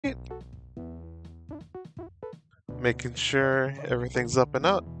making sure everything's up and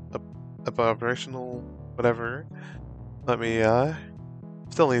up operational, whatever. Let me,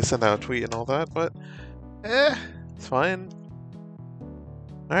 still need to send out a tweet and all that, but, it's fine.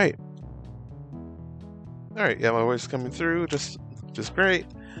 Alright. Alright, yeah, my voice is coming through, just great.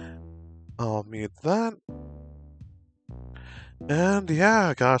 I'll mute that. And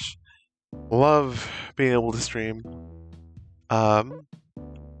yeah, gosh, love being able to stream.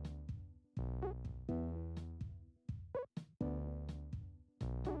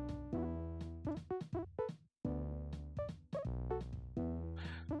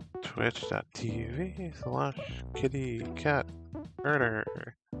 Twitch.tv/KittyCatHerder.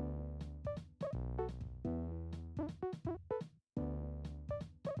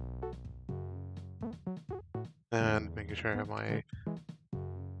 And making sure I have my...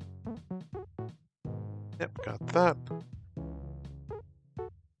 Yep, got that.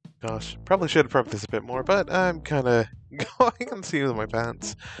 Gosh, probably should have prepped this a bit more, but I'm kind of going on seam with my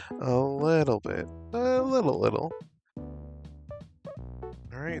pants a little bit. A little.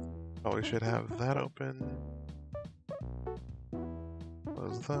 Alright, probably should have that open.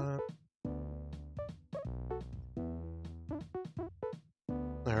 Close that.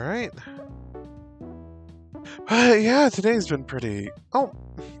 Alright. But yeah, today's been pretty... Oh,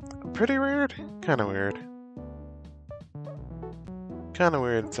 pretty weird? Kinda weird. Kinda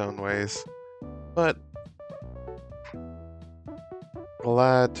weird in its own ways. But...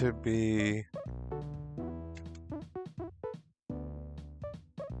 glad to be...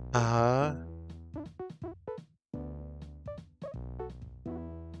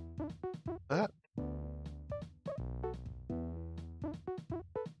 that?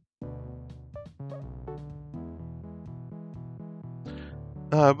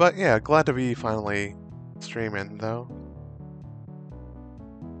 But yeah, glad to be finally streaming, though.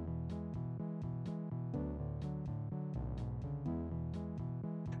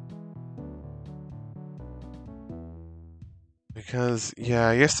 Because,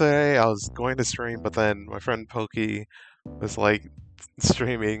 yeah, yesterday I was going to stream, but then my friend Pokey was, like,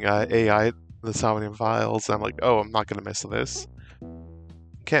 streaming AI, the Saurian Files, and I'm like, oh, I'm not gonna miss this.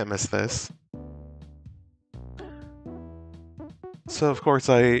 Can't miss this. So, of course,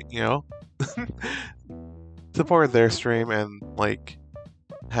 I, you know, supported their stream and, like,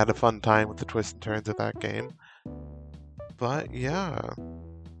 had a fun time with the twists and turns of that game. But, yeah.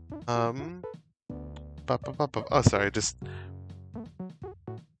 Oh, sorry, just...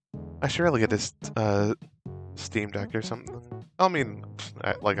 I should really get this, Steam Deck or something. I mean,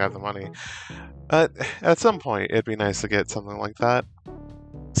 I have the money. At some point, it'd be nice to get something like that.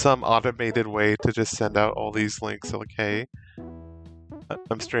 Some automated way to just send out all these links, like, hey,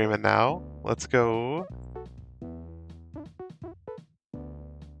 I'm streaming now. Let's go.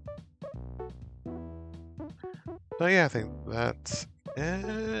 So yeah, I think that's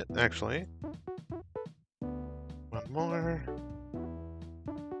it, actually. One more.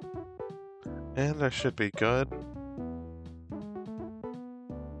 And I should be good.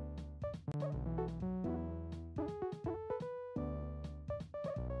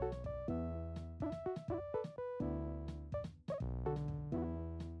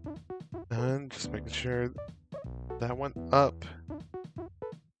 And just making sure that went up.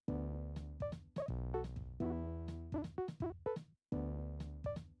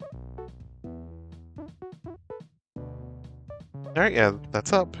 Alright, yeah,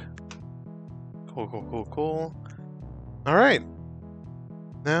 that's up. Cool. Alright.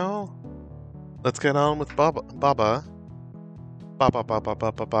 Now, let's get on with Baba.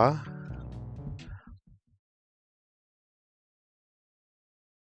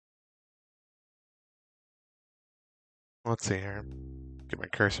 Let's see here. Get my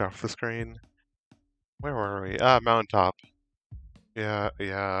cursor off the screen. Where were we? Mountaintop.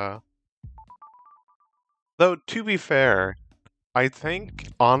 Yeah. Though, to be fair, I think,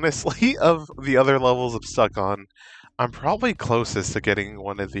 honestly, of the other levels I'm stuck on, I'm probably closest to getting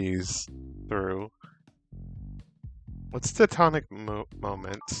one of these through. What's tectonic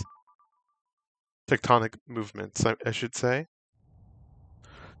moments? Tectonic movements, I should say.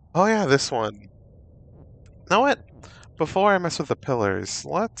 Oh yeah, this one. Know what? Before I mess with the pillars,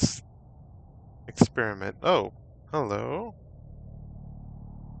 let's experiment. Oh, hello.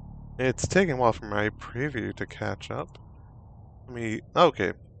 It's taking a while for my preview to catch up.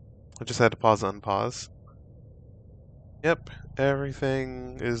 Okay. I just had to pause and unpause. Yep,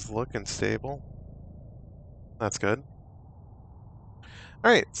 everything is looking stable. That's good.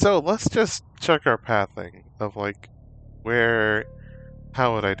 Alright, so let's just check our pathing of, like,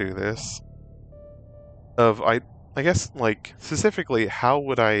 how would I do this? I guess, like, specifically, how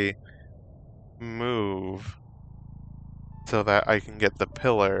would I move so that I can get the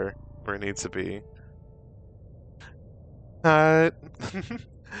pillar where it needs to be.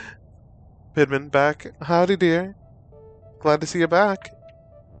 Pidman back. Howdy, dear. Glad to see you back.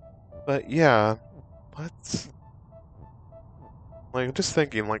 But yeah, let's... Like, I'm just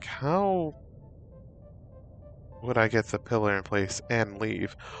thinking, like, how would I get the pillar in place and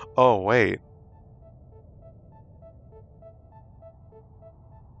leave? Oh, wait.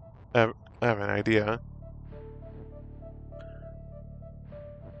 I have an idea.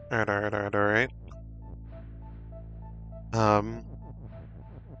 Alright.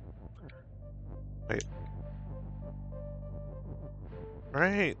 Wait.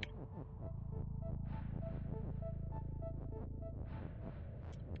 Right.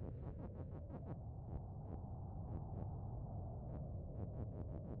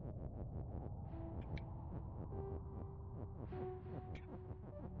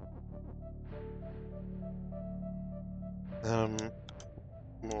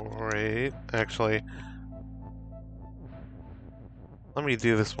 Wait. Actually, let me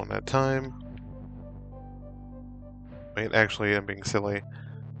do this one at a time. Wait, actually, I'm being silly.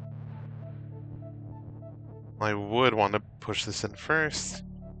 I would want to push this in first.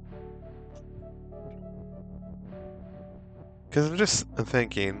 Because I'm just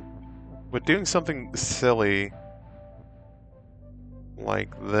thinking, would doing something silly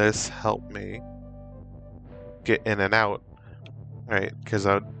like this help me get in and out? Right, because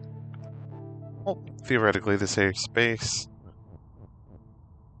I would, well, theoretically, to save space.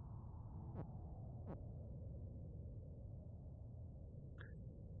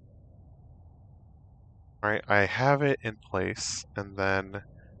 Right, I have it in place, and then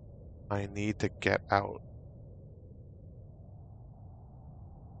I need to get out.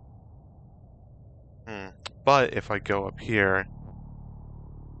 But if I go up here,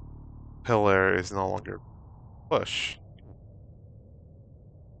 pillar is no longer push.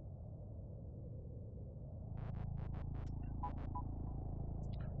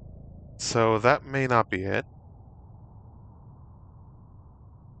 So that may not be it.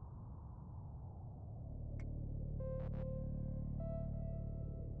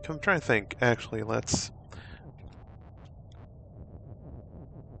 I'm trying to think. Actually, let's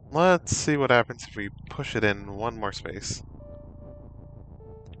see what happens if we push it in one more space.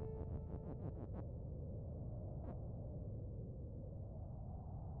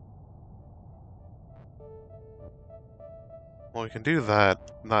 Well, we can do that.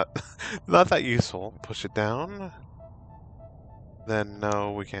 Not not that useful. Push it down. Then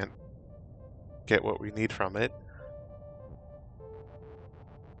no, we can't get what we need from it.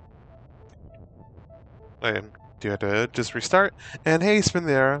 Do you have to just restart? And hey, Spin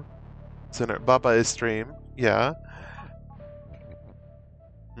there. Sinner, Baba is stream. Yeah.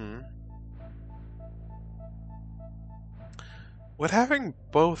 Would having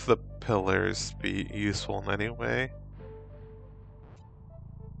both the pillars be useful in any way?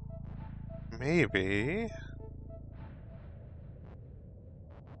 Maybe.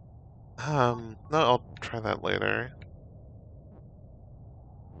 No, I'll try that later.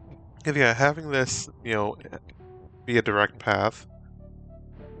 And yeah, having this, be a direct path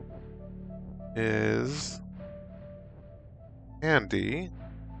is handy.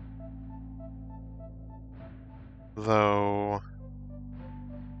 Though...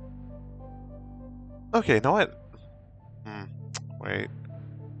 Okay, know what? Wait.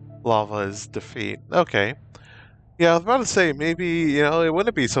 Lava is defeat. Okay. Yeah, I was about to say, maybe, it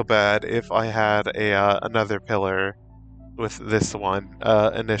wouldn't be so bad if I had another pillar with this one,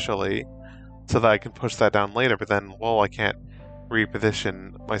 initially, so that I can push that down later, but then, well, I can't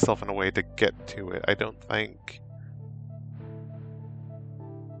reposition myself in a way to get to it, I don't think.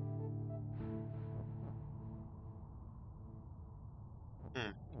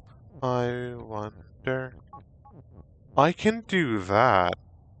 I wonder... I can do that.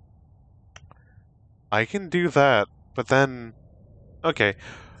 I can do that, but then... Okay.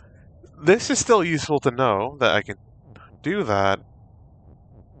 This is still useful to know, that I can do that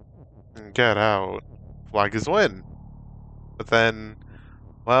and get out. Flag is win. But then...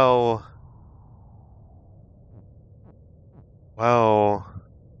 Well...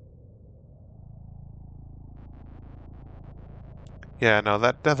 Yeah, no,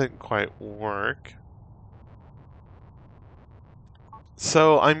 that doesn't quite work.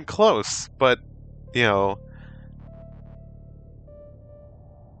 So I'm close, but, you know...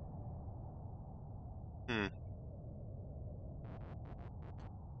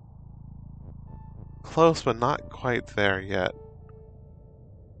 Close, but not quite there yet.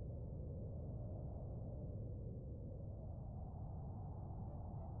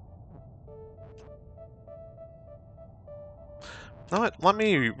 know what? Let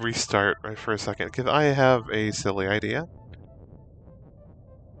me restart right for a second, because I have a silly idea.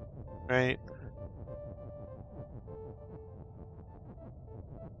 Right?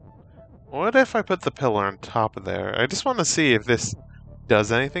 What if I put the pillar on top of there? I just want to see if this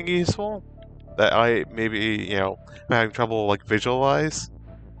does anything useful that I maybe, am having trouble, like, visualize.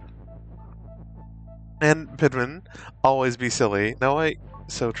 And Pidman, always be silly. No,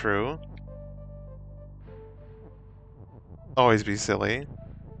 so true. Always be silly.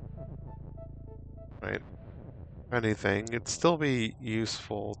 Right? Anything. It'd still be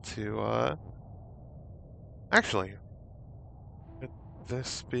useful to, actually, would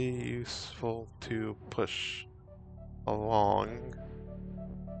this be useful to push along?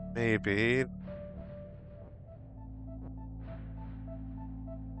 Maybe.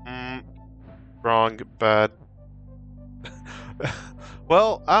 Wrong, bad.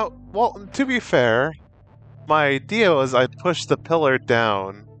 Well, to be fair, my idea was I'd push the pillar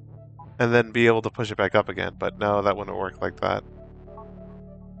down and then be able to push it back up again, but no, that wouldn't work like that.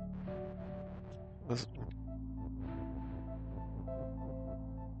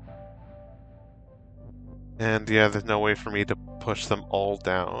 And yeah, there's no way for me to push them all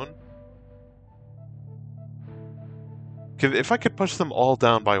down. If I could push them all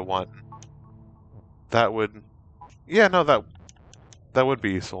down by one, that would... Yeah, no, that would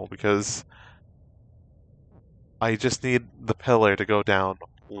be useful, because I just need the pillar to go down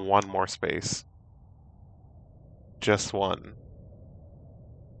one more space. Just one.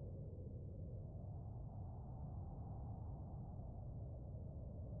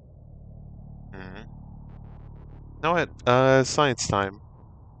 Hmm. No, science time.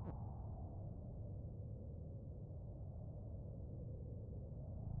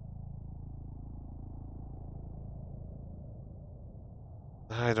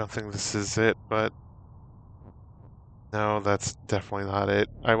 I don't think this is it, but... No, that's definitely not it.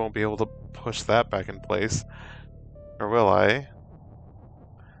 I won't be able to push that back in place. Or will I?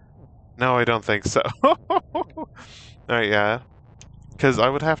 No, I don't think so. Alright, yeah. Because I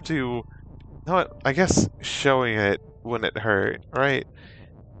would have to... No, I guess showing it wouldn't hurt, right?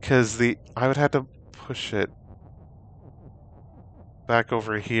 Because I would have to push it back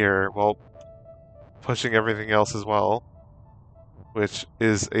over here while pushing everything else as well, which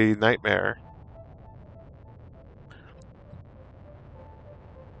is a nightmare.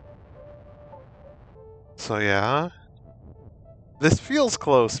 So yeah. This feels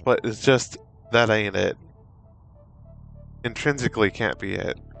close, but it's just... That ain't it. Intrinsically can't be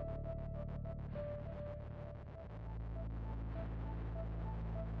it.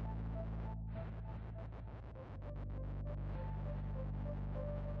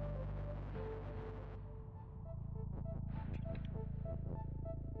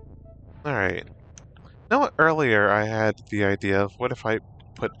 Alright. Know what, earlier I had the idea of what if I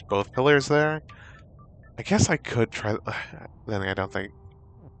put both pillars there? I guess I could try... Then I don't think...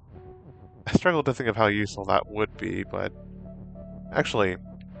 I struggle to think of how useful that would be, but... Actually...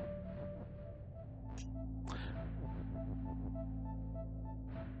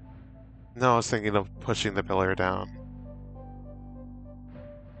 No, I was thinking of pushing the pillar down.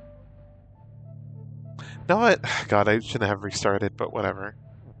 Know what? God, I shouldn't have restarted, but whatever.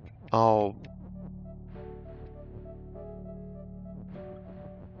 I'll...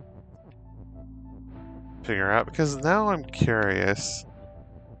 figure out, because now I'm curious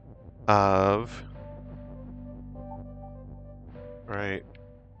of... Right.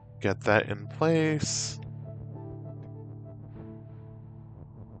 Get that in place.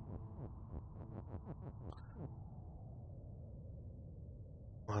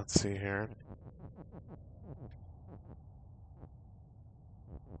 Let's see here.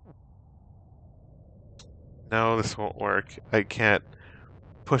 No, this won't work. I can't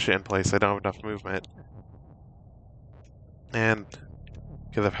push it in place. I don't have enough movement. And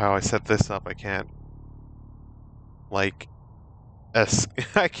because of how I set this up, I can't, like,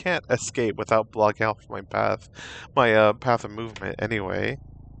 I can't escape without blocking off my path, path of movement anyway.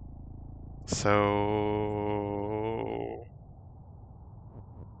 So...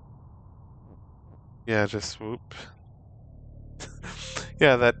 Yeah, just whoop.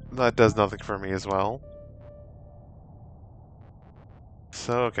 Yeah, that does nothing for me as well.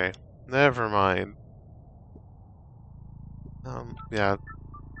 So, okay. Never mind. Yeah,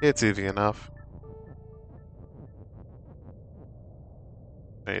 it's easy enough.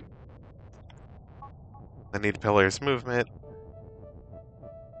 Wait. I need pillars movement.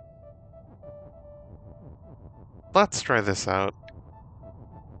 Let's try this out.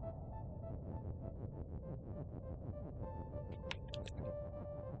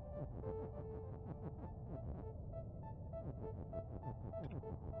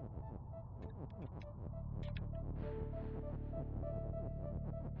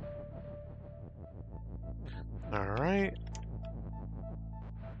 right?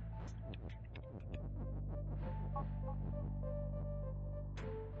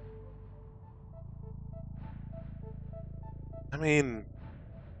 I mean,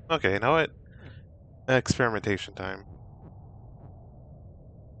 okay, you know what? Experimentation time.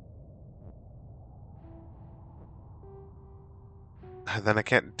 And then I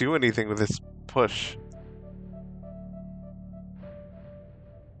can't do anything with this push.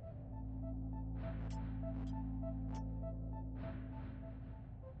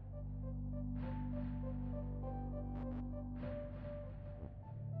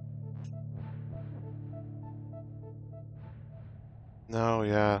 No,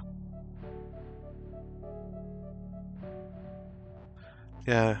 yeah.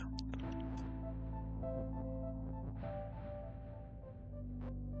 Yeah.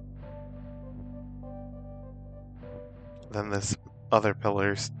 Then this other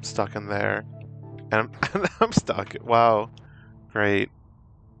pillar's stuck in there. And I'm, and I'm stuck. Wow. Great.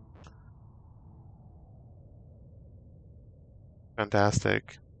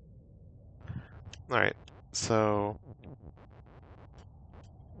 Fantastic. Alright. So...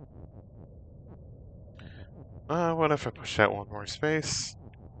 what if I push out one more space?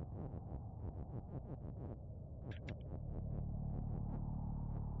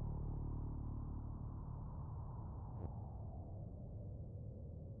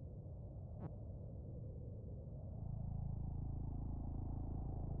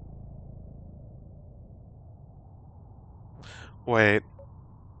 Wait.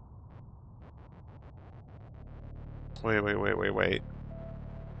 Wait.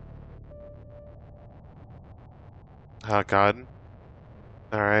 Oh, God.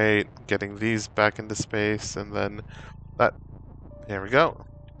 Alright. Getting these back into space, and then that... There we go.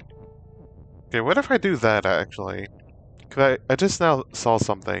 Okay, what if I do that, actually? Cause I just now saw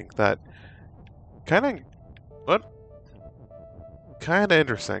something that kind of... What? Kind of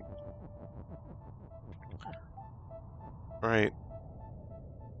interesting. Right.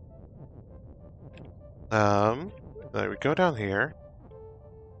 There we go down here.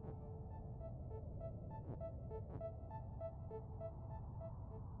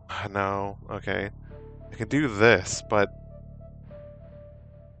 No, okay. I can do this, but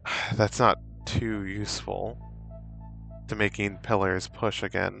that's not too useful to making pillars push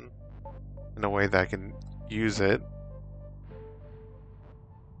again in a way that I can use it.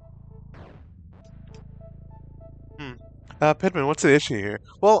 Pidman, what's the issue here?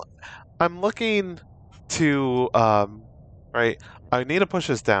 Well, I'm looking to, right, I need to push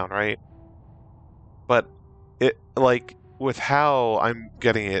this down, right? But it, like, with how I'm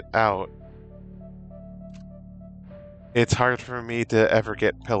getting it out, it's hard for me to ever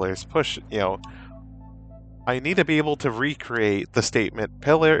get pillars push, you know. I need to be able to recreate the statement,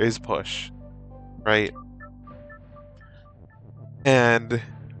 pillar is push, right? And,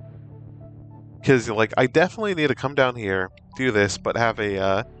 because, like, I definitely need to come down here, do this, but have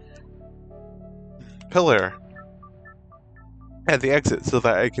a, pillar at the exit so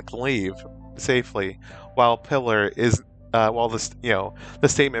that I could leave safely, while pillar is, while this, you know, the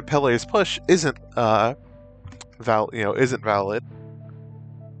statement pillar is push isn't, isn't valid.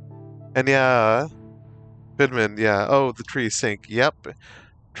 And yeah, Bidman, yeah, oh, the tree sink. Yep,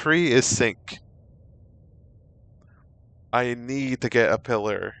 tree is sink. I need to get a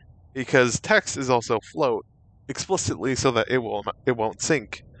pillar because text is also float explicitly so that it won't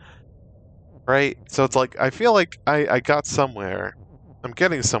sink. Right? So it's like I feel like I got somewhere. I'm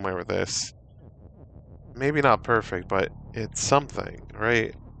getting somewhere with this. Maybe not perfect, but it's something,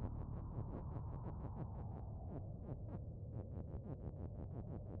 right?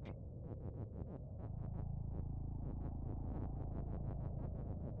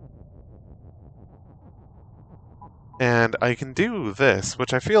 And I can do this,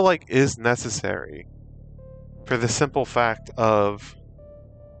 which I feel like is necessary for the simple fact of...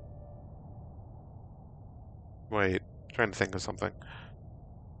 Wait, trying to think of something.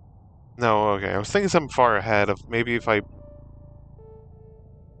 No, okay, I was thinking something far ahead of maybe if I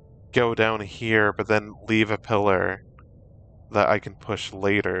go down here, but then leave a pillar that I can push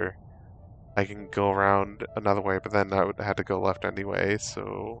later. I can go around another way, but then I would have to go left anyway,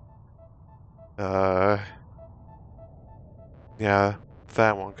 so... Yeah,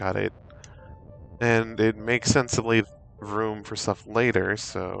 that one got it. And it makes sense to leave room for stuff later,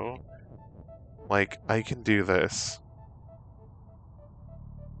 so... Like, I can do this.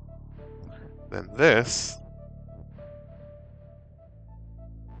 Then this...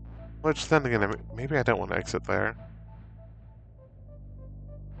 Which then again, maybe I don't want to exit there.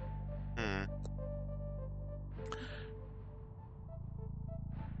 Hmm.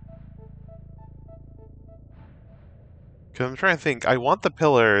 Because I'm trying to think. I want the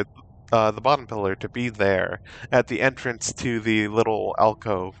pillar, the bottom pillar, to be there at the entrance to the little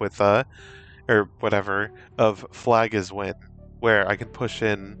alcove with or whatever of flag is win, where I can push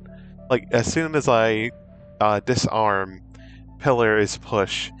in. Like as soon as I disarm, pillar is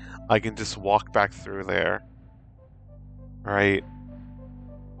push. I can just walk back through there, right,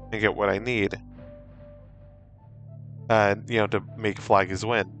 and get what I need. To make flag is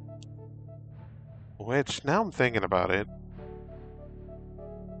win. Which now I'm thinking about it.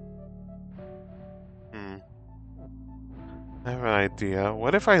 I have an idea.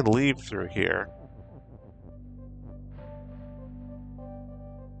 What if I leave through here?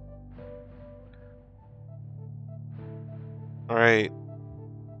 Alright.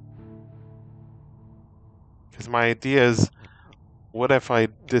 Because my idea is, what if I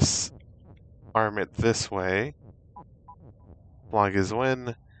disarm it this way? Flag is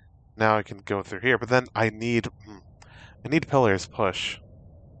win. Now I can go through here, but then I need pillars push.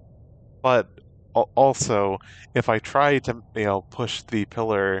 But also, if I try to push the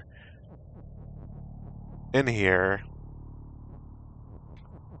pillar in here,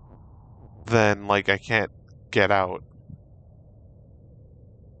 then like I can't get out.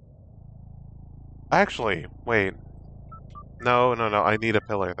 Actually, wait. No, I need a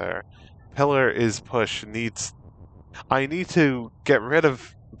pillar there. Pillar is push needs. I need to get rid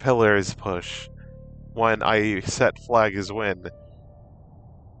of pillar is push when I set flag is win.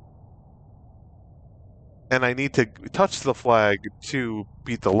 And I need to touch the flag to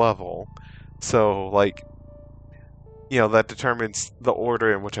beat the level. So, like, that determines the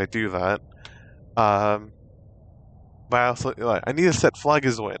order in which I do that. But I also, I need to set flag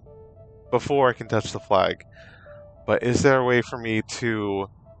as win before I can touch the flag. But is there a way for me to,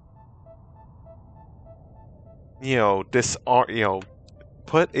 disarm,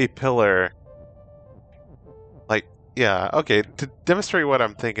 put a pillar, like, yeah, okay, to demonstrate what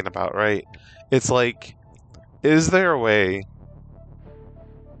I'm thinking about, right? It's like, is there a way,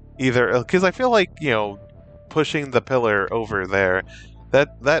 either, because I feel like, pushing the pillar over there,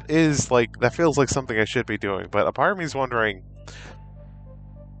 that feels like something I should be doing, but a part of me is wondering,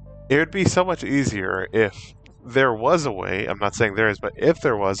 it would be so much easier if there was a way, I'm not saying there is, but if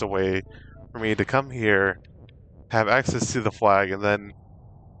there was a way for me to come here, have access to the flag, and then,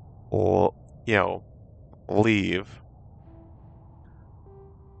 leave.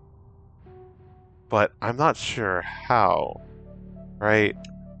 But I'm not sure how, right?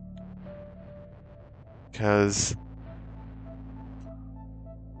 Because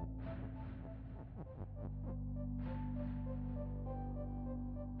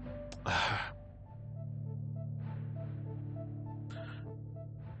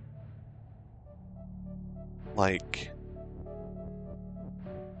like,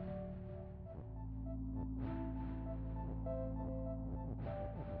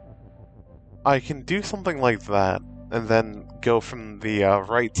 I can do something like that, and then go from the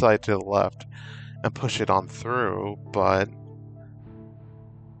right side to the left and push it on through, but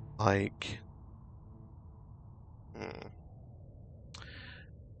like,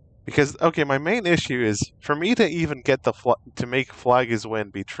 because okay, my main issue is for me to even get to make flag is win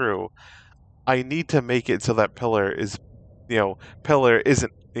be true, I need to make it so that pillar is, pillar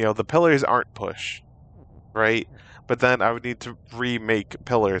isn't, the pillars aren't push, right? But then I would need to remake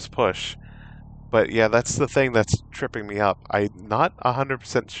pillars push. But yeah, that's the thing that's tripping me up. I'm not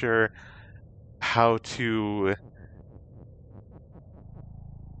 100% sure how to,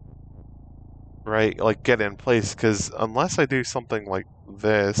 right, like get in place, because unless I do something like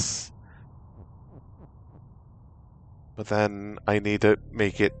this, but then I need to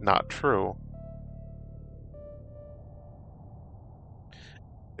make it not true.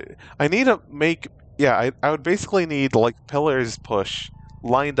 I need to make, yeah, I would basically need like pillars push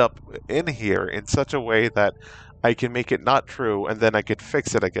lined up in here in such a way that I can make it not true, and then I could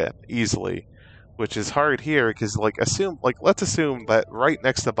fix it again easily, which is hard here because let's assume that right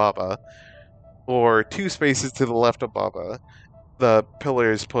next to Baba, or 2 spaces to the left of Baba, the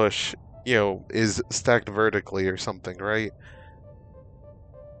pillars push, is stacked vertically or something, right?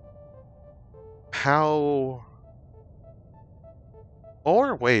 How?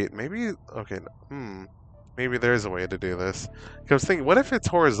 Or wait, maybe okay, maybe there's a way to do this. 'Cause I was thinking, what if it's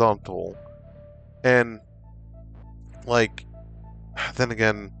horizontal? And like, then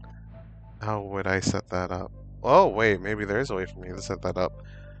again, how would I set that up? Oh wait, maybe there's a way for me to set that up.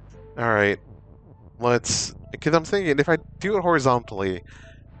 All right, because I'm thinking if I do it horizontally,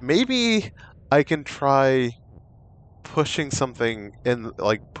 maybe I can try pushing something in,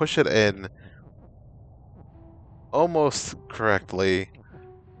 like push it in almost correctly.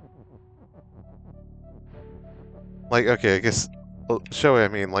 Like, okay, I guess, well, show I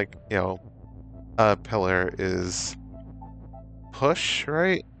mean, like, you know, a pillar is push,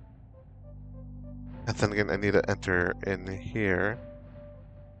 right? And then again, I need to enter in here.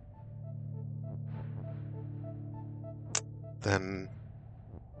 Then...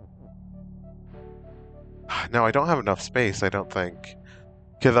 No, I don't have enough space, I don't think.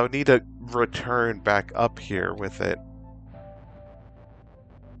 Because I would need to return back up here with it.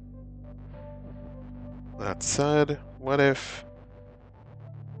 That said, what if...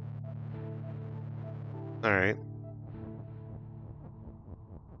 Alright.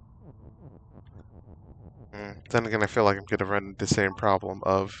 Then again, I feel like I'm gonna run into the same problem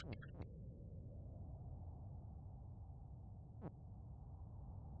of...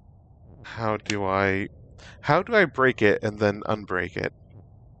 How do I break it and then unbreak it?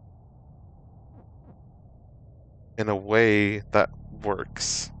 In a way that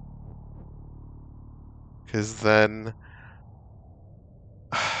works. Because then...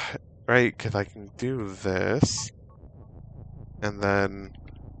 Right, because I can do this. And then...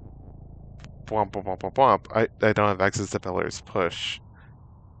 Womp, womp, womp, womp, womp. I don't have access to pillars. Push.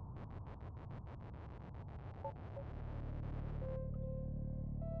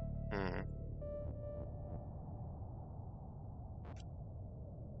 Hmm.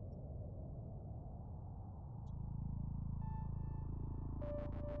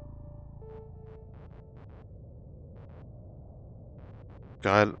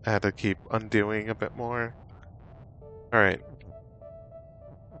 God, I had to keep undoing a bit more. Alright.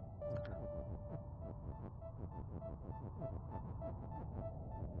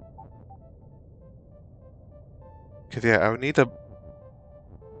 Because, yeah, I would need to...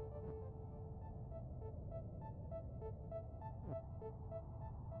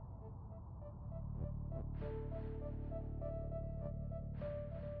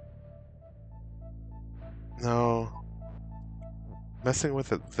 No. Messing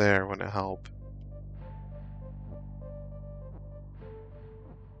with it there wouldn't help.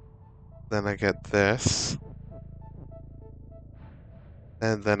 Then I get this.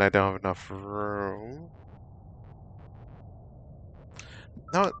 And then I don't have enough room.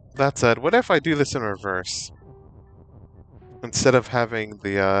 No, that said, what if I do this in reverse? Instead of having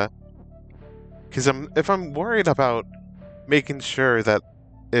the, because if I'm worried about making sure that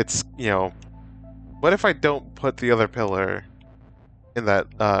it's, you know, what if I don't put the other pillar in that,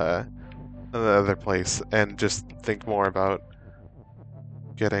 in the other place and just think more about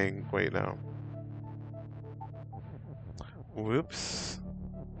getting, wait, no. Whoops.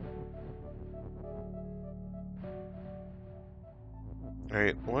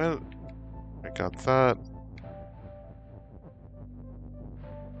 Alright, what? I got that.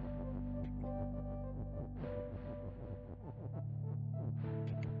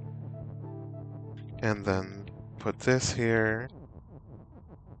 And then put this here.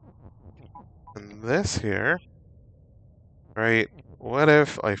 And this here. Right, what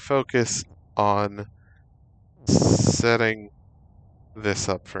if I focus on setting this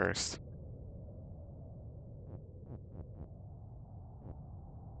up first?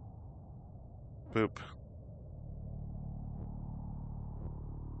 Boop.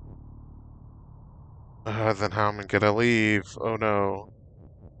 Then how am I gonna leave? Oh no.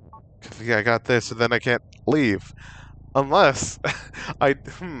 'Cause, yeah, I got this, and then I can't leave. Unless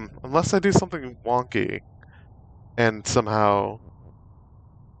unless I do something wonky and somehow...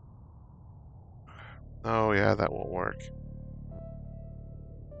 Oh yeah, that won't work.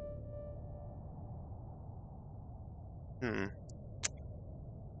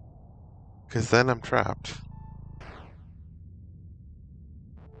 Because then I'm trapped.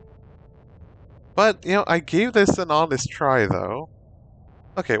 But, you know, I gave this an honest try, though.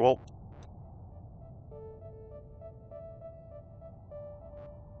 Okay, well...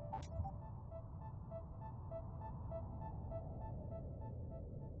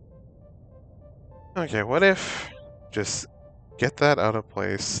 Okay, what if... Just get that out of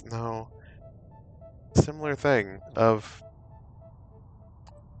place. No. Similar thing of...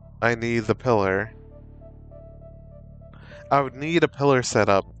 I need the pillar. I would need a pillar set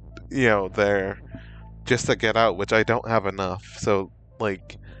up, you know, there, just to get out, which I don't have enough. So,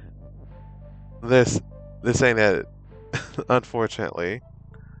 like, this ain't it, unfortunately.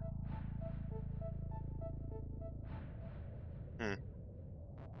 Hmm.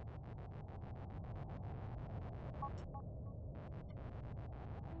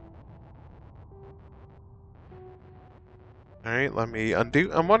 Alright, let me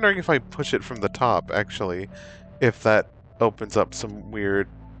undo. I'm wondering if I push it from the top, actually, if that opens up some weird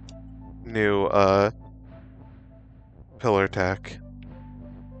new, pillar tech.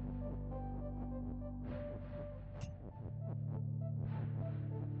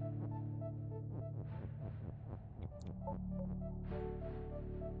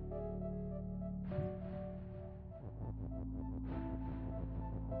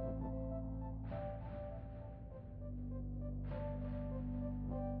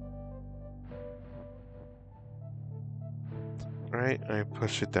 Right, I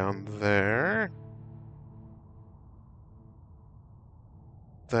push it down there.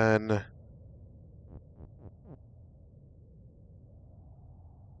 Then...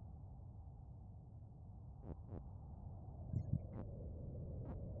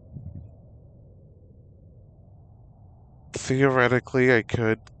 theoretically, I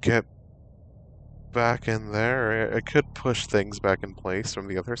could get back in there. I could push things back in place from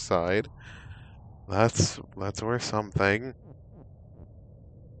the other side. That's worth something.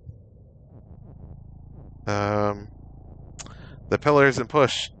 Um, the pillars and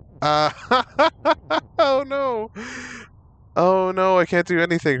push. Oh no! Oh no, I can't do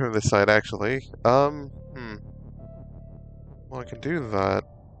anything from this side actually. Well, I can do that,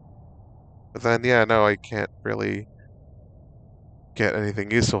 but then yeah, no, I can't really get anything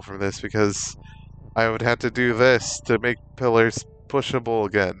useful from this because I would have to do this to make pillars pushable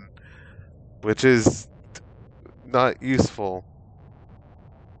again, which is not useful.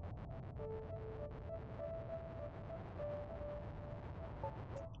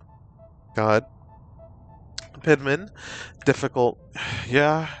 God. Pidman. Difficult.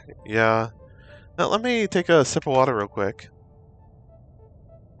 Yeah, yeah. Now, let me take a sip of water real quick.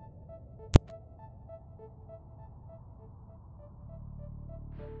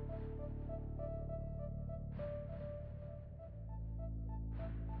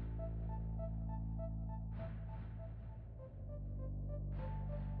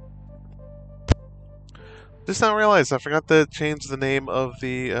 Just now realized I forgot to change the name of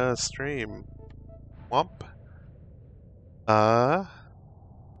the stream. Womp. Uh,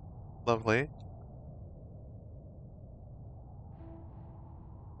 Lovely.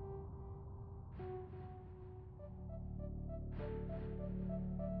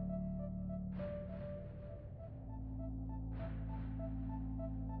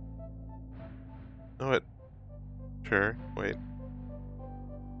 Oh, it. Sure. Wait.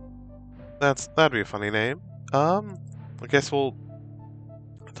 That'd be a funny name. I guess we'll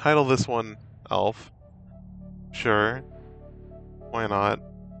title this one Elf. Sure. Why not?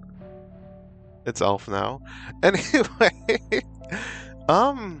 It's Elf now. Anyway,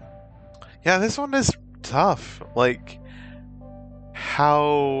 um, yeah, this one is tough. Like,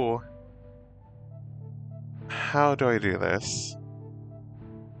 how do I do this?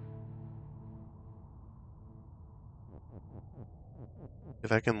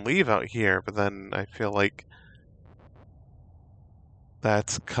 If I can leave out here, but then I feel like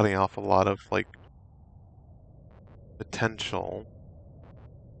that's cutting off a lot of, like, potential.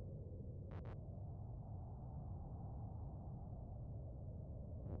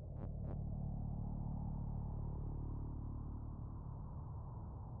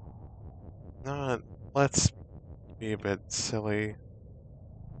 Not, let's be a bit silly.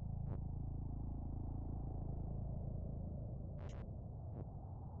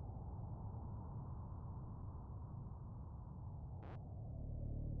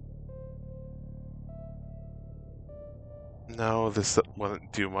 No, this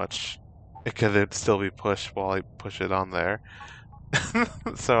wouldn't do much. It could still be pushed while I push it on there.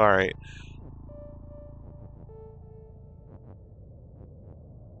 So, alright.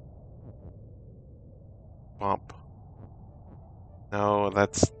 Bump. No,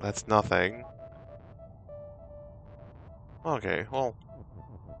 that's nothing. Okay, well,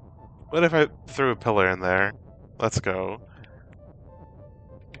 what if I threw a pillar in there? Let's go.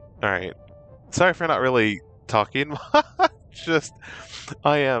 Alright. Sorry for not really talking much. Just,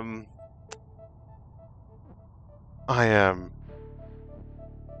 I am... I am...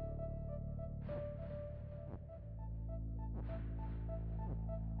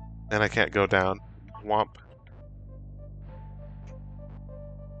 And I can't go down. Womp.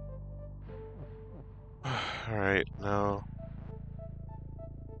 Alright, no.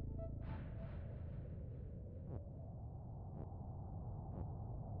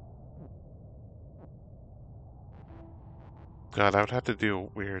 God, I would have to do a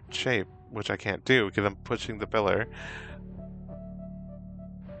weird shape, which I can't do because I'm pushing the pillar.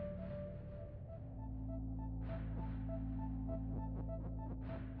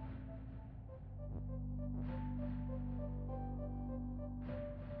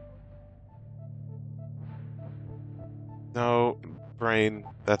 No, brain,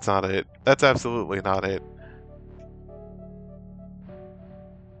 that's not it. That's absolutely not it.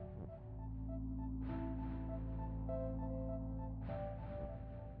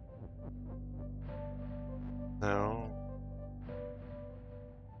 No.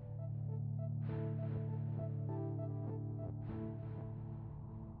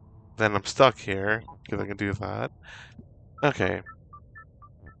 Then I'm stuck here because I can do that. Okay.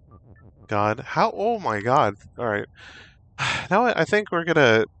 God, how? Oh my God! All right. Now I think we're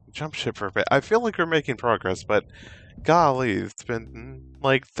gonna jump ship for a bit. I feel like we're making progress, but golly, it's been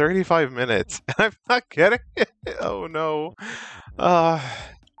like 35 minutes, and I'm not getting it. Oh no. Uh,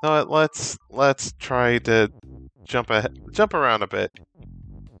 no, let's try to jump around a bit.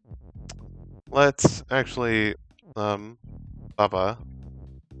 Let's actually, Baba.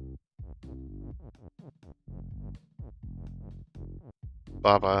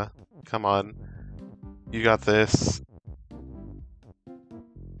 Baba, come on. You got this.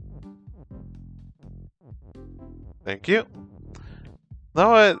 Thank you.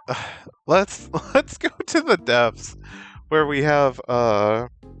 No, let's go to the depths where we have a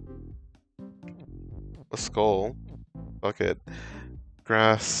skull, bucket,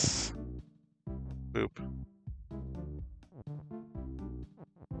 grass, poop.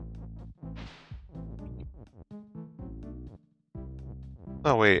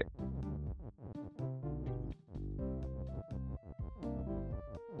 Oh wait.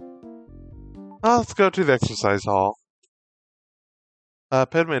 Oh, let's go to the exercise hall.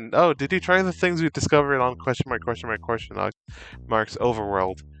 Pedman, oh, did you try the things we discovered on question marks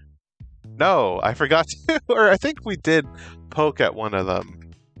overworld? No, I forgot to, or I think we did poke at one of them.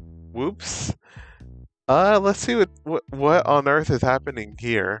 Whoops. Let's see what on earth is happening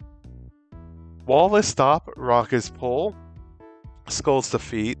here. Wall is stop, rock is pull, skulls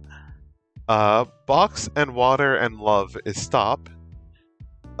defeat. Box and water and love is stop.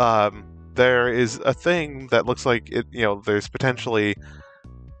 There is a thing that looks like it. There's potentially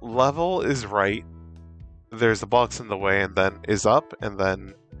level is right. There's a box in the way, and then is up, and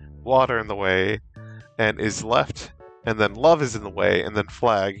then water in the way, and is left, and then love is in the way, and then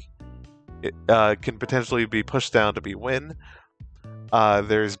flag. It can potentially be pushed down to be win.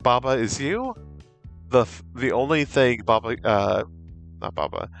 There's Baba is you. The only thing Baba, not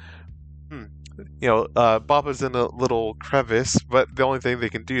Baba. Baba's in a little crevice, but the only thing they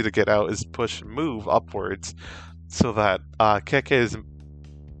can do to get out is push move upwards, so that Keke's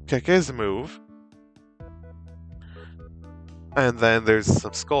move. And then there's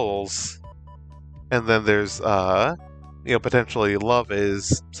some skulls. And then there's potentially love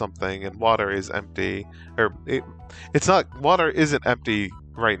is something and water is empty. Or it's not, water isn't empty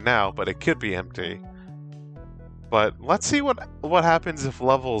right now, but it could be empty. But let's see what happens if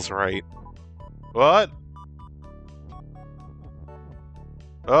level's right. What?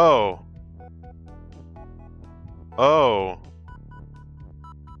 Oh. Oh.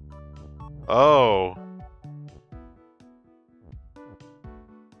 Oh.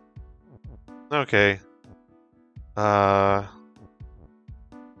 Okay.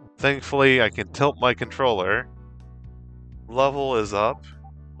 Thankfully I can tilt my controller. Level is up.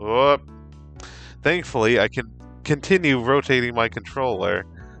 Whoop. Thankfully I can continue rotating my controller.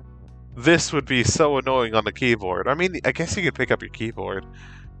 This would be so annoying on the keyboard. I mean, I guess you could pick up your keyboard.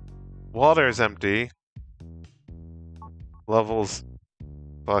 Water is empty. Levels...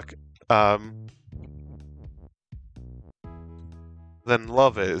 Fuck. Then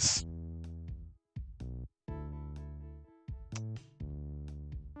love is.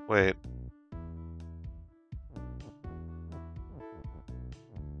 Wait.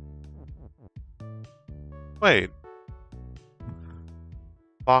 Wait.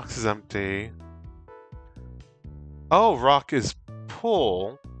 Box is empty. Oh, rock is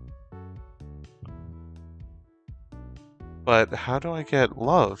pull. But how do I get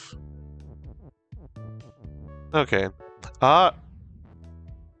love? Okay.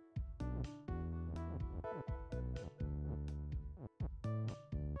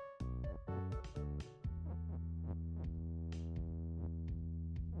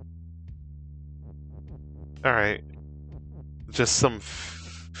 Alright. Just some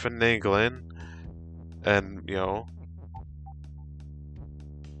finagling. And,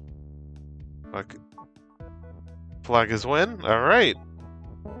 flag is win? Alright.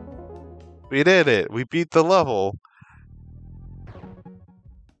 We did it. We beat the level.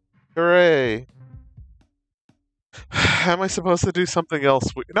 Hooray. Am I supposed to do something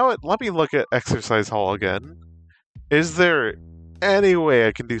else? You know what? Let me look at Exercise Hall again. Is there any way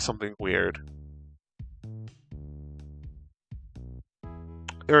I can do something weird?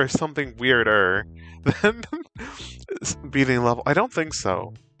 Or something weirder than beating level? I don't think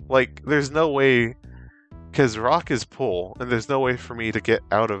so. Like, there's no way... Because rock is pull, and there's no way for me to get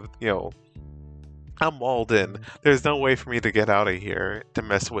out of, I'm walled in. There's no way for me to get out of here to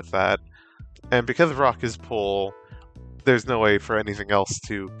mess with that. And because rock is pull, there's no way for anything else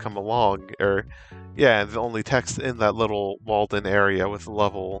to come along. Or, yeah, the only text in that little walled in area with the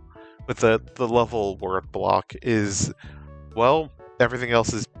level word block is, well, everything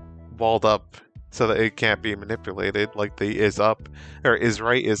else is walled up so that it can't be manipulated, like the is up, or is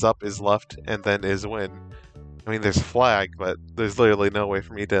right, is up, is left, and then is win. I mean, there's flag, but there's literally no way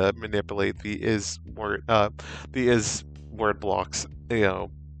for me to manipulate the is word blocks,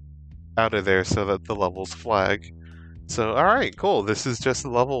 out of there so that the level's flag. So, all right, cool. This is just a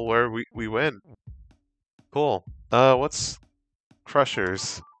level where we win. Cool. What's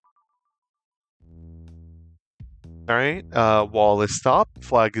Crushers? All right. Wall is stop.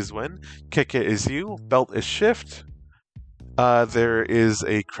 Flag is win. Kick it is you. Belt is shift. There is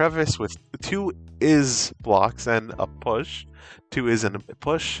a crevice with 2 is blocks and a push. 2 is and a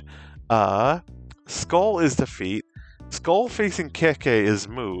push. Skull is defeat. Skull facing kick is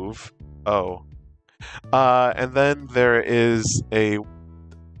move. Oh. And then there is a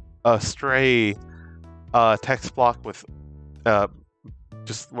stray text block with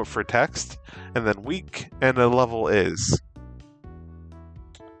just for text, and then weak, and a level is.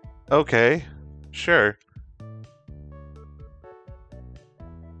 Okay, sure.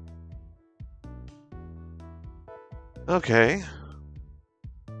 Okay.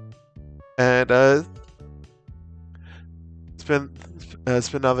 And spin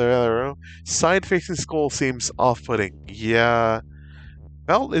another arrow. Side facing skull seems off-putting. Yeah.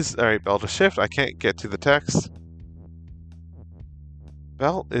 Belt is alright. Belt is shift. I can't get to the text.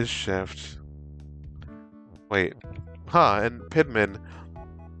 Belt is shift. Wait. Huh, and Pidman.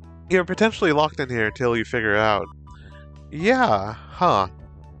 You're potentially locked in here until you figure it out. Yeah, huh.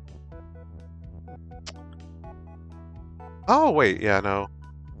 Oh, wait, yeah, no.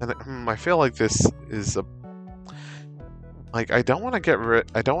 And I feel like this is a... Like, I don't want to get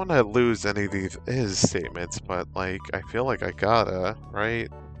I don't want to lose any of these is statements, but, like, I feel like I gotta, right?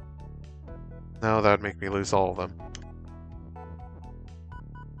 No, that would make me lose all of them.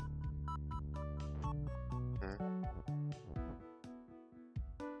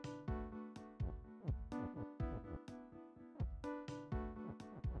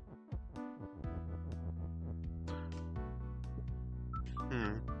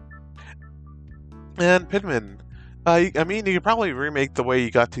 And Pidman, I mean, you could probably remake the way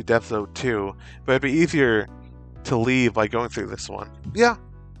you got to Death Zone 2, but it'd be easier to leave by going through this one. Yeah.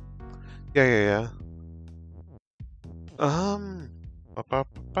 Yeah.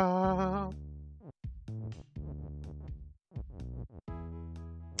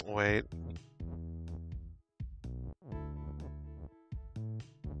 Wait.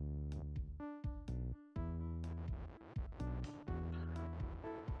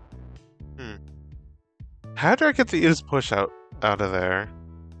 How do I get the is push out of there?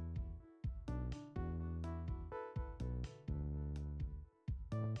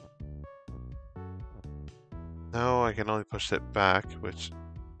 No, I can only push it back, which...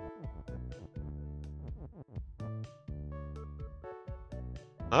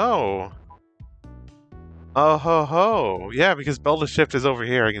 Oh! Oh ho ho! Yeah, because belt to shift is over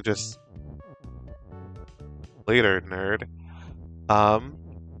here, I can just... Later, nerd.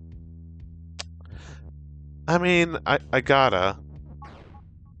 I mean, I gotta.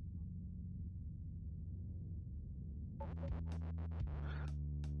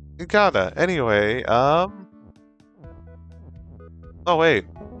 You gotta. Anyway, Oh, wait.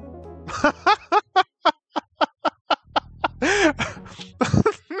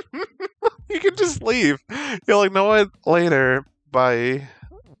 You can just leave. You're like, no what? Later. Bye.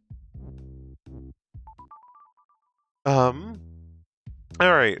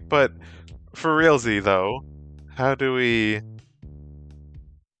 Alright, but for realsy, though, how do we...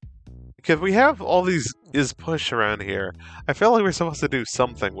 Because we have all these is push around here. I feel like we're supposed to do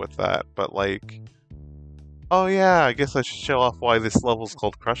something with that, but like... Oh yeah, I guess I should show off why this level's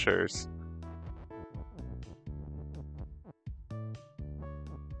called Crushers.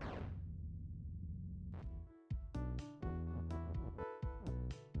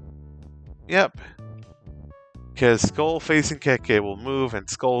 Yep. Because Skull facing Keke will move and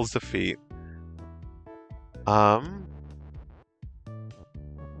Skull's defeat. Oh,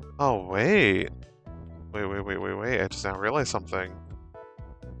 wait. Wait. I just now realized something.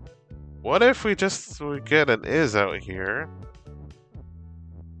 What if we just get an is out here?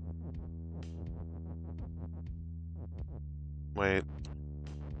 Wait.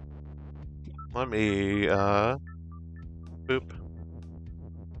 Let me, boop.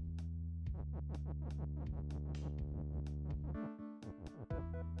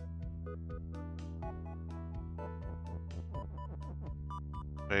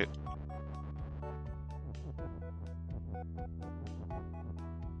 Wait.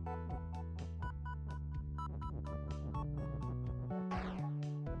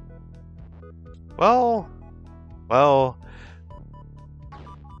 Well...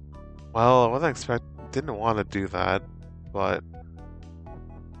 Well, I didn't want to do that, but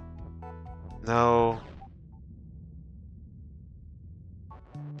no.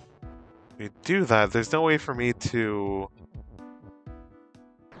 If we do that, there's no way for me to...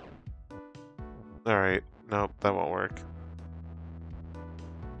 Alright, nope, that won't work.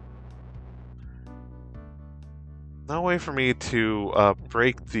 No way for me to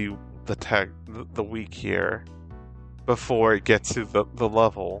break the weak here before it gets to the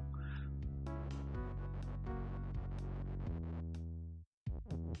level.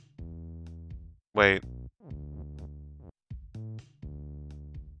 Wait.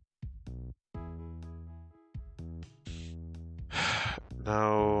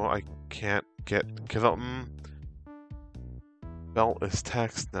 No, I can't get... Cause, belt is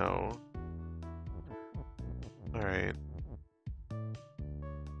text, no. Alright.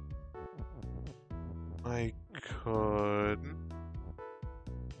 I could...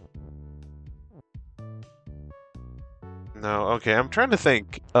 No, okay, I'm trying to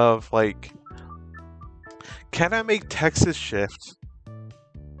think of, like... Can I make Texas shift?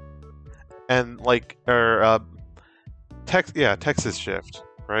 And, like, Texas shift,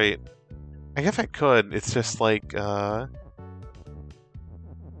 right? I guess I could, it's just like, that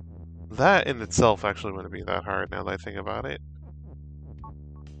in itself actually wouldn't be that hard now that I think about it.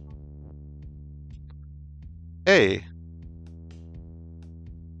 Hey!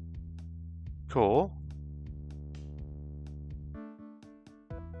 Cool.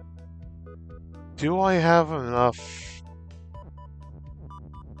 Do I have enough...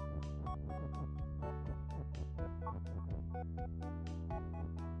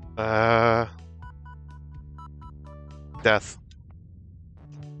 Death.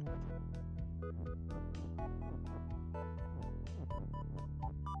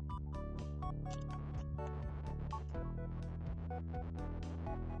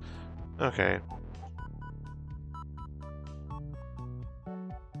 Okay.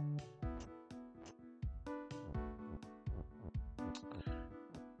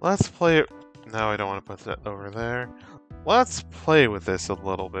 Let's play it... No, I don't want to put that over there. Let's play with this a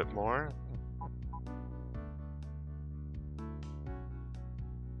little bit more.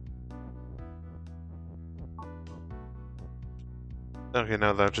 Okay,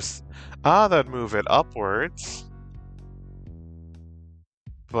 no, that'll just... that'd move it upwards.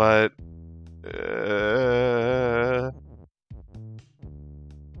 But...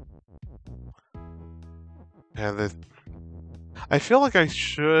 Yeah, I feel like I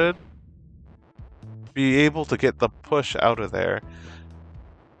should be able to get the push out of there.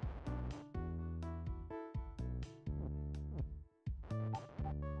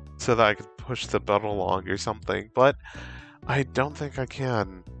 So that I could push the belt along or something, but I don't think I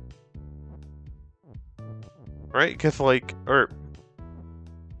can. Right? Because, like,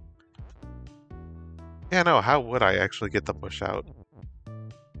 yeah, no, how would I actually get the push out?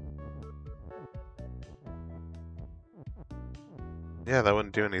 Yeah, that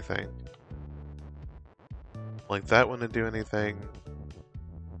wouldn't do anything. Like, that wouldn't do anything.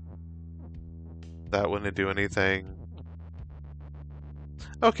 That wouldn't do anything.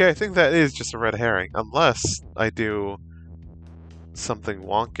 Okay, I think that is just a red herring. Unless I do something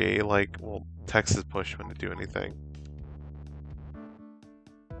wonky, like, well, Texas push wouldn't do anything.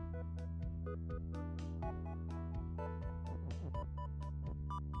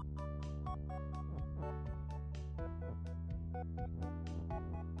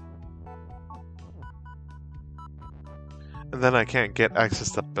 And then I can't get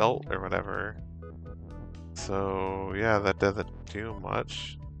access to belt or whatever. So, yeah, that doesn't do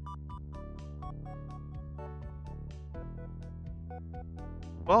much.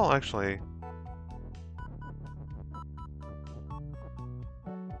 Well, actually...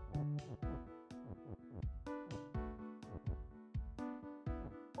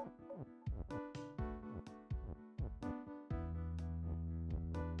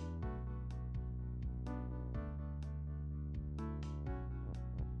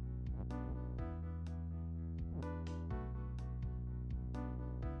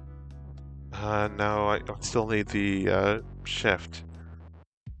 no, I still need the, shift.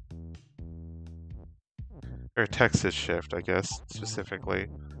 Or Texas shift, I guess, specifically.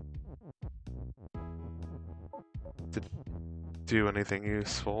 To do anything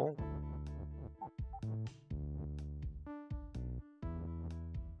useful.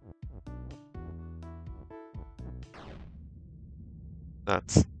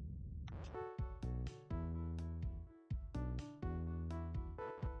 Nuts.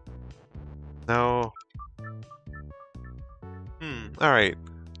 No. Alright.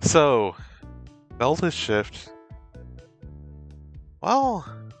 So, belt is shift. Well,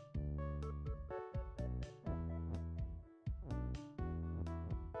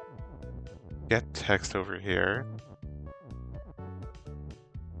 get text over here.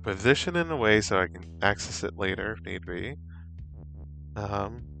 Position in a way so I can access it later if need be.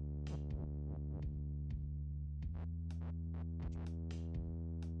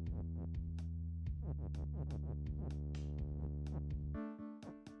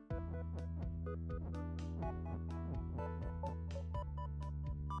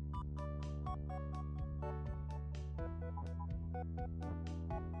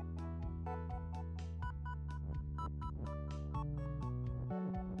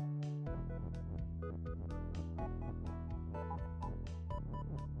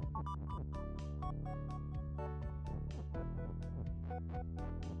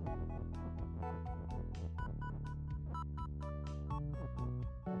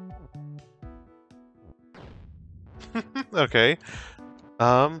 Okay.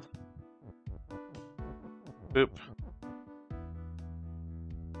 Boop.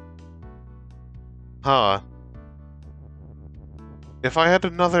 Huh. If I had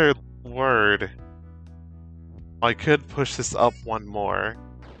another word, I could push this up one more.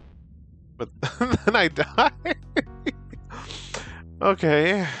 But then I die.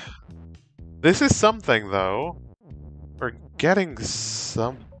 Okay. This is something, though. We're getting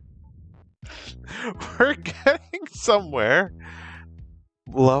We're getting somewhere.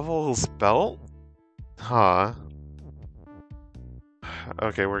 Levels belt? Huh.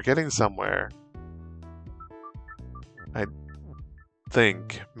 Okay, we're getting somewhere. I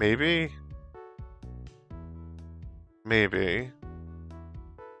think. Maybe? Maybe.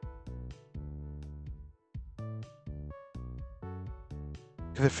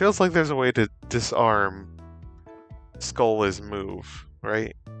 Because it feels like there's a way to disarm Skull is move,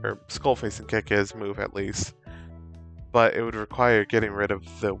 right? Or Skull face and kick is move, at least. But it would require getting rid of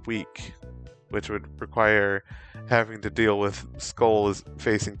the weak, which would require having to deal with Skull is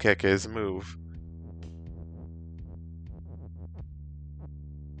face and kick is move.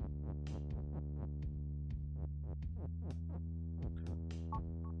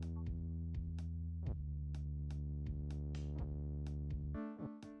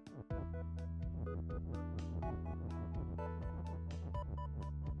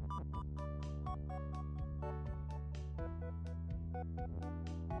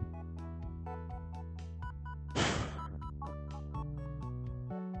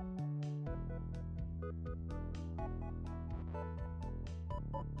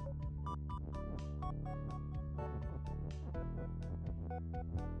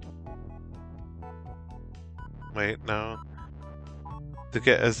 Wait, no. To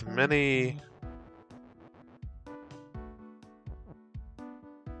get as many...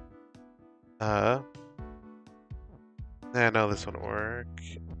 Yeah, no, this wouldn't work.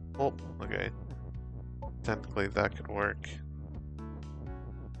 Oh, okay. Technically, that could work.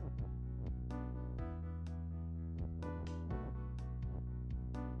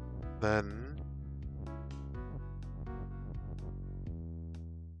 Then...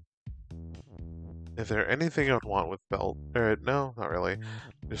 Is there anything I would want with belt? Or, no, not really.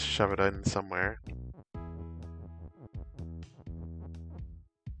 Just shove it in somewhere.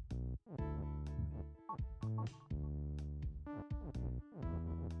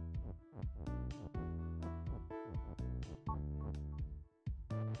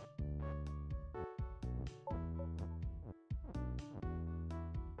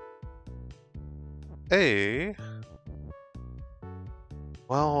 Hey!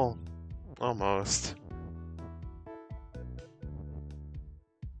 Well, almost.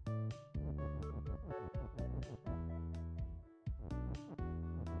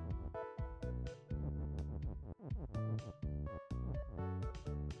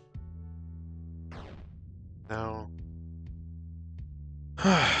 No.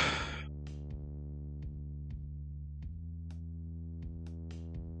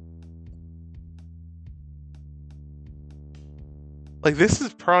 Like, this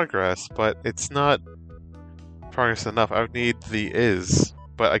is progress, but it's not progress enough. I would need the is,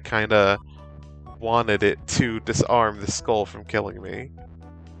 but I kinda wanted it to disarm the skull from killing me.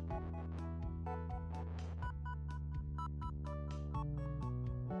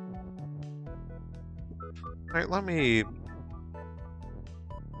 Alright, let me...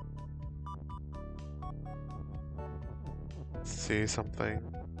 see something.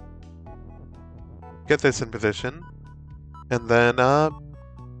 Get this in position. And then,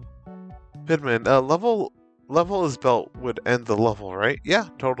 Pidman, level is belt would end the level, right? Yeah,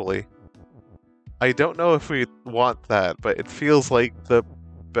 totally. I don't know if we want that, but it feels like the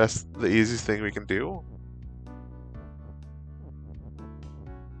easiest thing we can do.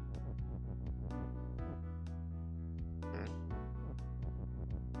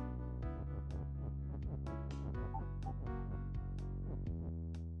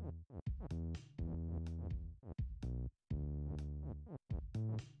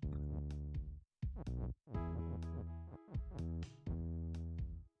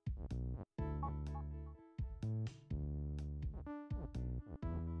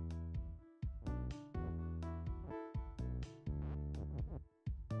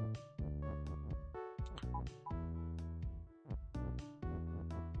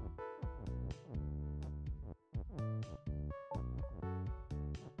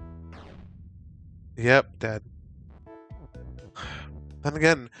 Yep, dead. Then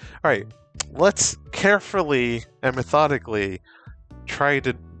again, alright, let's carefully and methodically try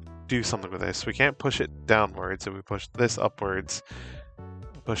to do something with this. We can't push it downwards, so we push this upwards.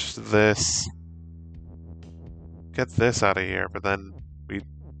 Push this. Get this out of here, but then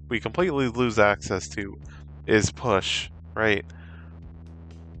we completely lose access to is push, right?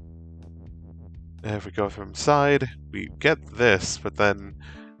 And if we go from side, we get this, but then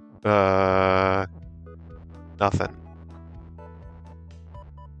nothing.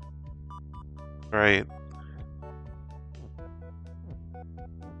 Right.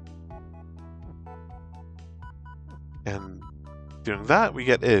 And doing that, we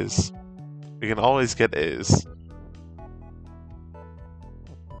get is. We can always get is.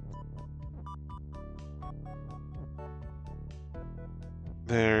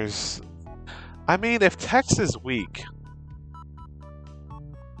 I mean, if text is weak,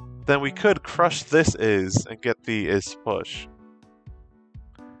 then we could crush this is and get the is push.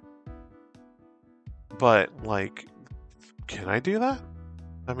 But, like, can I do that?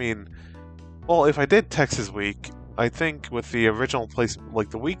 I mean, well, if I did text is weak, I think with the original place, like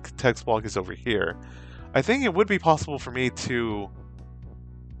the weak text block is over here, I think it would be possible for me to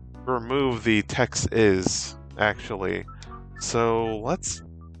remove the text is, actually. So let's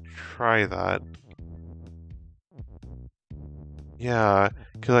try that. Yeah,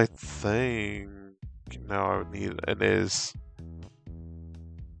 because I think now I would need an is.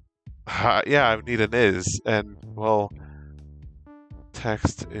 Yeah, I would need an is, and well,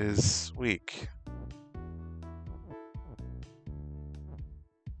 text is weak.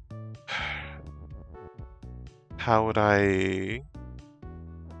 How would I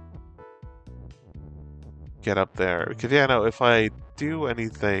get up there? Because yeah, no, if I do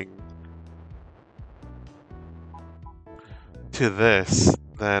anything to this,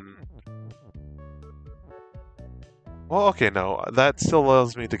 then... Well, okay, no, that still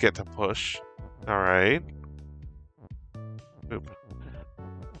allows me to get to push. Alright. Oop.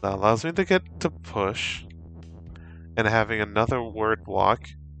 That allows me to get to push. And having another word block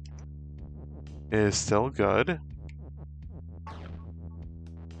is still good.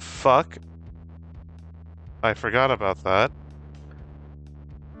 Fuck. I forgot about that.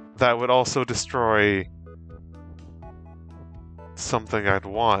 That would also destroy something I'd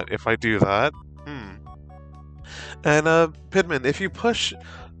want if I do that. And Pidman, if you push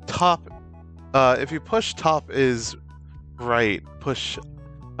top is right, push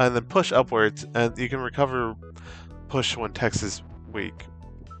and then push upwards, and you can recover push when text is weak.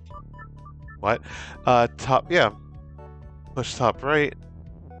 What? Top, yeah. Push top right,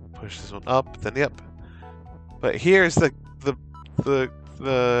 push this one up, then yep. But here's the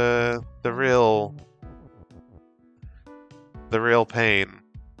real pain.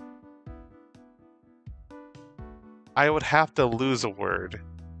 I would have to lose a word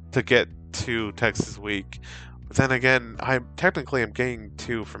to get to text is weak. But then again, I'm getting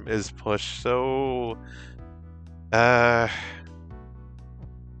 2 from is push, so fuck.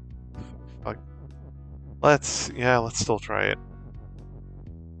 Let's still try it.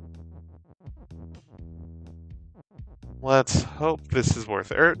 Let's hope this is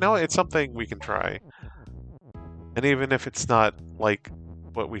worth it. Or no, it's something we can try. And even if it's not like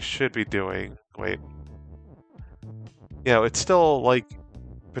what we should be doing, wait. It's still like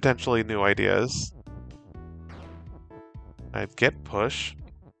potentially new ideas. I'd get push.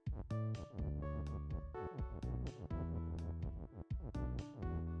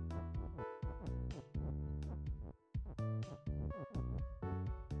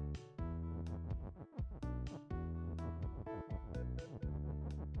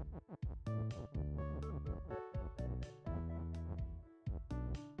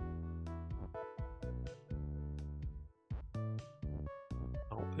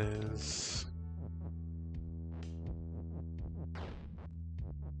 Is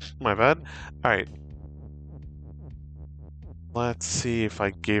my bad. Alright. Let's see if I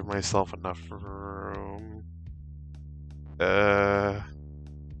gave myself enough room.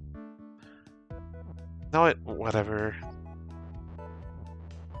 No, whatever.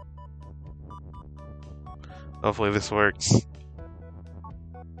 Hopefully this works.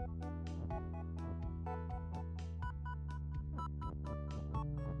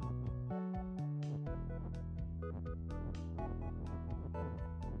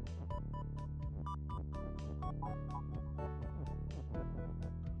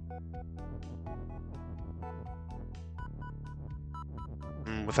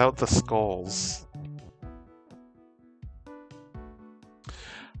 Without the skulls.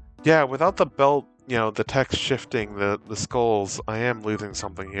 Yeah, without the belt, the text shifting, the skulls, I am losing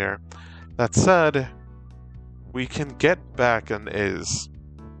something here. That said, we can get back an is.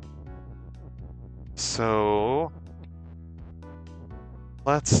 So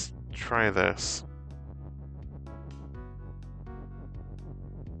let's try this.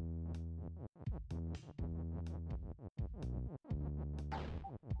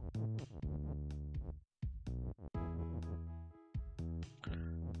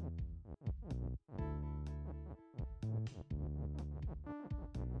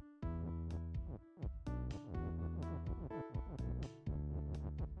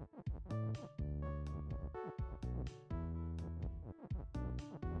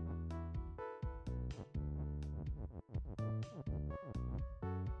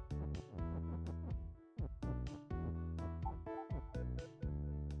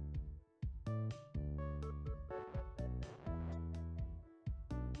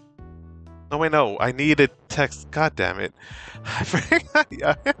 No, wait, no. I needed text. God damn it. I forgot.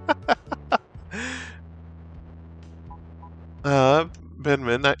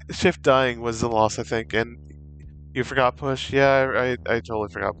 Benman, shift dying was the loss, I think, and you forgot push. Yeah, I totally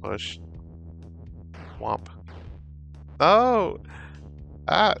forgot push. Womp. Oh!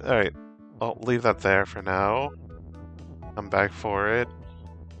 Ah, alright. I'll leave that there for now. I'm back for it.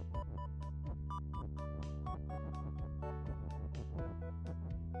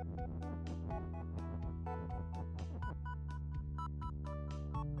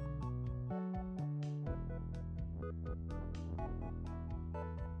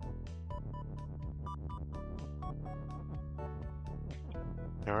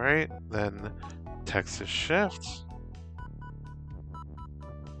 Alright, then text to shift.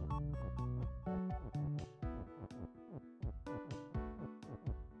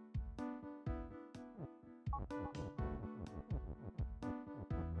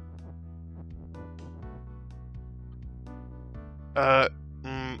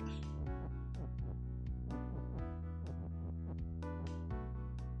 Mm.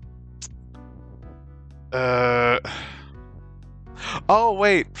 Oh,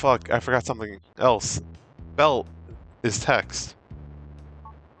 wait, fuck, I forgot something else. Belt is text.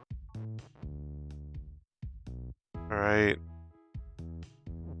 Alright.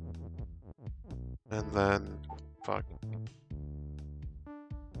 And then, fuck.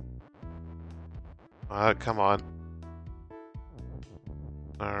 Come on.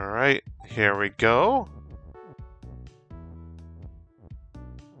 Alright, here we go.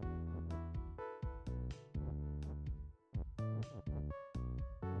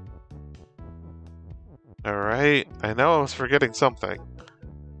 Alright, I know I was forgetting something.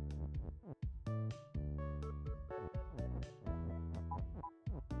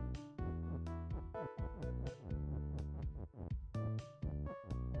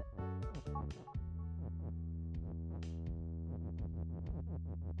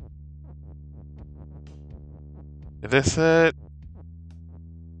 Is this it?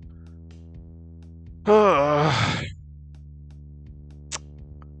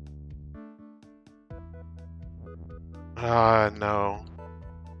 No.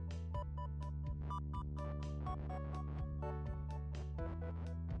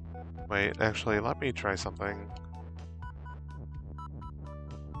 Wait, actually, let me try something.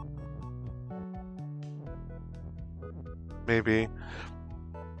 Maybe.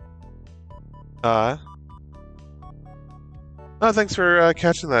 Oh, thanks for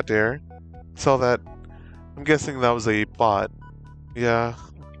catching that, dear. Saw that. I'm guessing that was a bot. Yeah.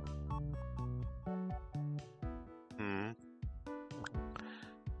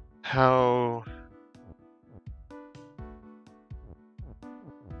 How...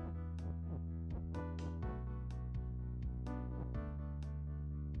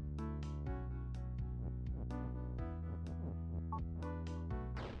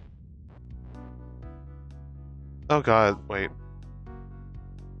 Oh god, wait.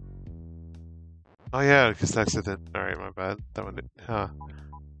 Oh yeah, because text didn't. Alright, my bad. That one didn't. Huh.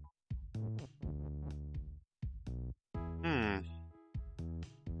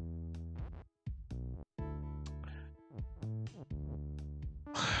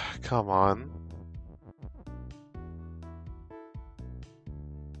 Come on.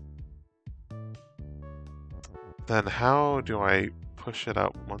 Then how do I push it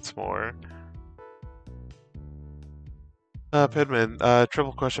up once more? Pidman,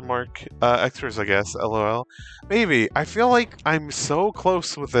 triple question mark, extras, I guess, lol. Maybe. I feel like I'm so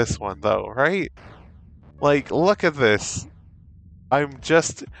close with this one, though, right? Like, look at this. I'm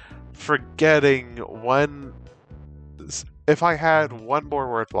just forgetting when... If I had one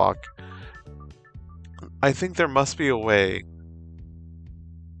more word block, I think there must be a way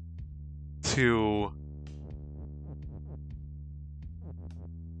to...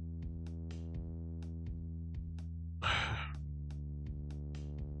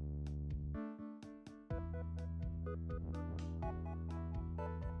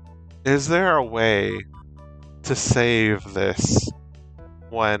 Is there a way to save this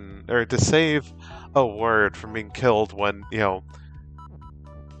when, or to save a word from being killed when, you know,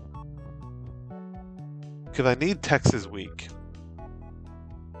 because I need text is weak,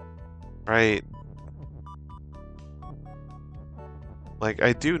 right? Like,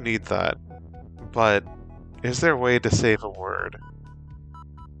 I do need that, but is there a way to save a word?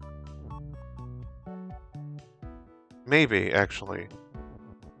 Maybe, actually.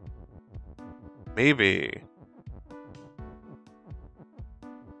 Maybe.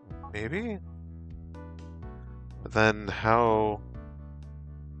 Maybe? But then how...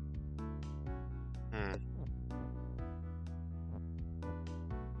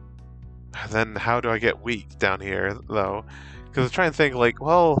 Then how do I get weak down here, though? Because I'm trying to think, like,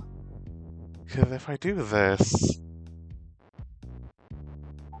 well... Because if I do this...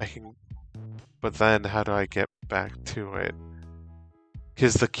 I can... But then how do I get back to it?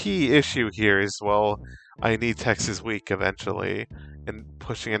 Because the key issue here is, well, I need text is weak eventually, and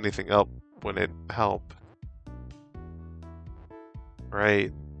pushing anything up wouldn't help.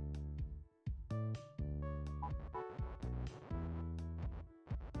 Right?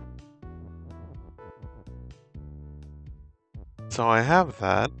 So I have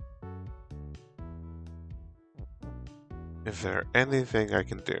that. Is there anything I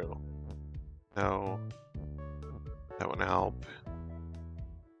can do? No. That wouldn't help.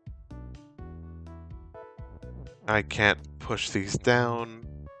 I can't push these down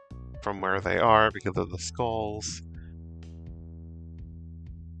from where they are because of the skulls.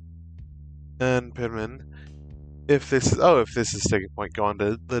 And Pidman, if this is sticking point, go on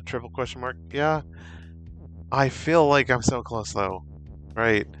to the triple question mark. Yeah. I feel like I'm so close though.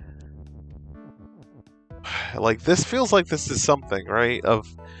 Right. Like this feels like this is something, right? Of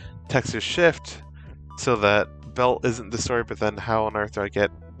Texas shift so that belt isn't destroyed, but then how on earth do I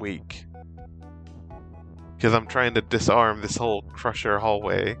get weak? Because I'm trying to disarm this whole crusher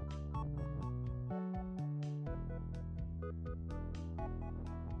hallway.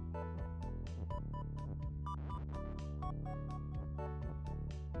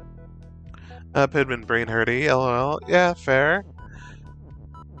 Pidman brain hurty, lol. Yeah, fair.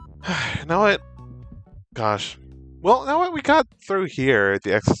 Now what? Gosh. Well, now what? We got through here at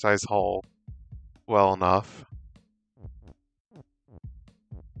the exercise hall well enough.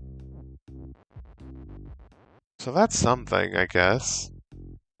 So that's something, I guess.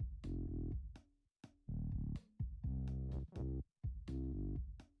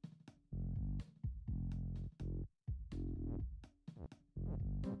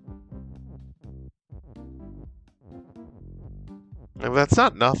 And that's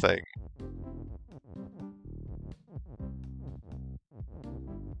not nothing.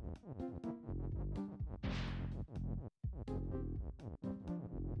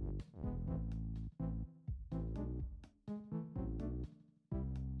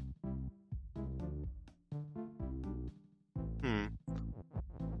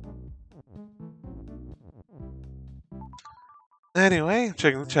 Anyway,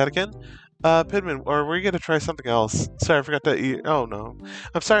 checking the chat again. Pidman, or were you gonna try something else? Sorry, I forgot that you. Oh no.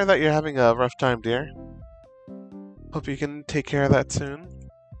 I'm sorry that you're having a rough time, dear. Hope you can take care of that soon.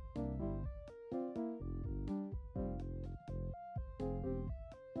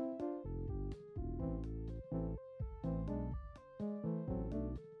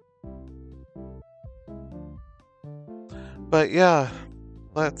 But yeah,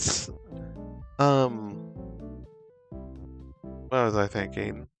 let's. What was I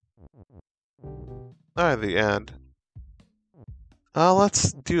thinking? Oh, the end.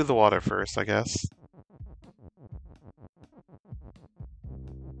 Let's do the water first, I guess.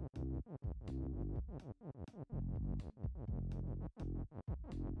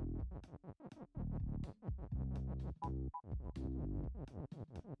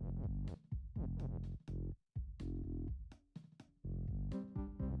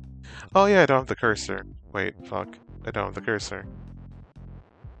 Oh yeah, I don't have the cursor. Wait, fuck. I don't have the cursor.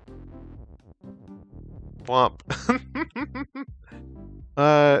 Womp.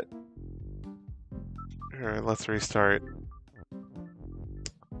 Alright, let's restart.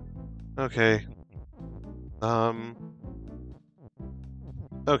 Okay.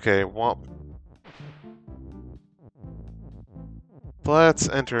 Okay, womp. Let's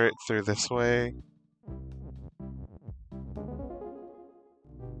enter it through this way.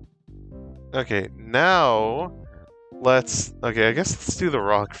 Okay, now let's... Okay, I guess let's do the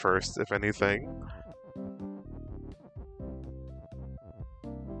rock first, if anything.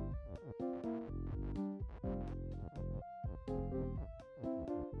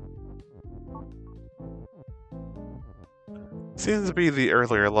 Seems to be the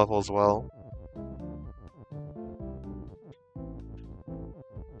earlier level as well.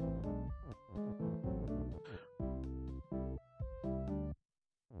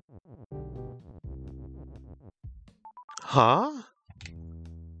 Huh?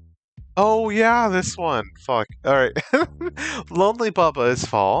 Oh yeah, this one. Fuck. Alright. Lonely Bubba's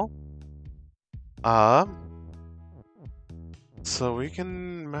fall. So we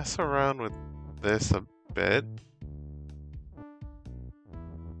can mess around with this a bit.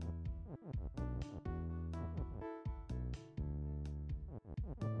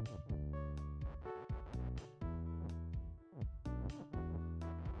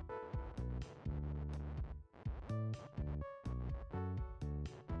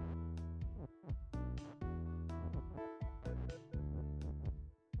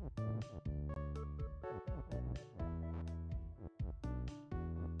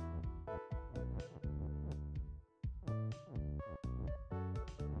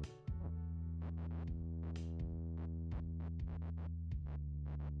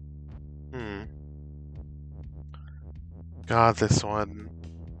 God, this one.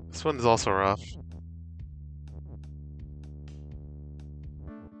 This one is also rough.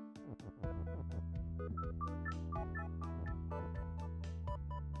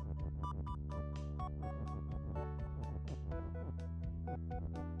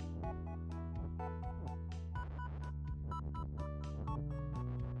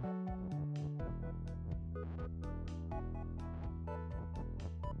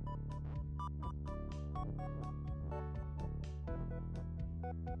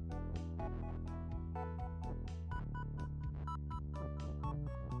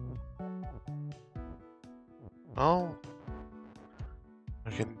 Oh. I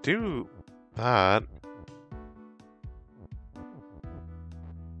can do that.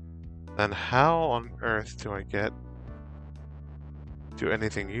 Then how on earth do I do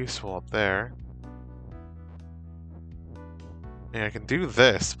anything useful up there? Yeah, I can do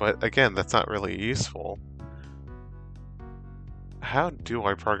this, but again, that's not really useful. How do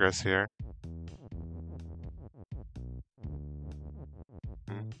I progress here?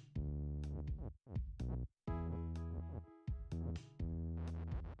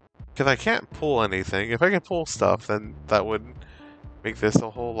 Because I can't pull anything. If I can pull stuff, then that would make this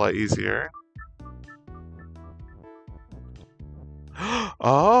a whole lot easier.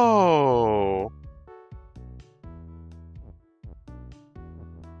 Oh!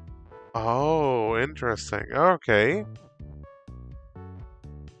 Oh, interesting. Okay.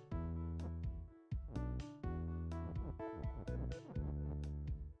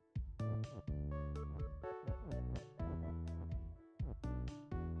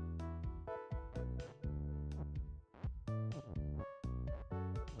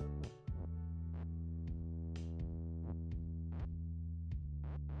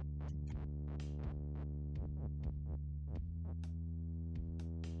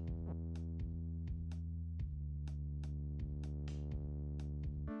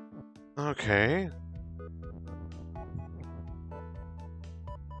 Okay.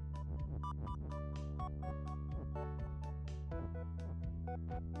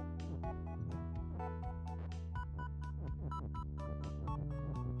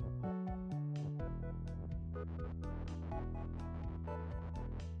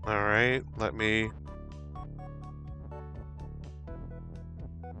 Alright, let me...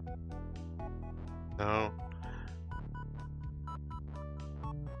 No.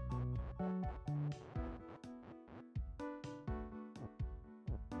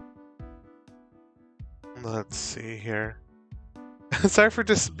 Let's see here. Sorry for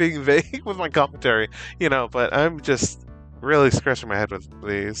just being vague with my commentary, but I'm just really scratching my head with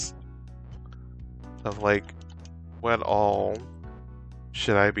these. Of like, what all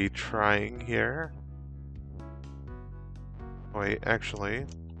should I be trying here? Wait, actually...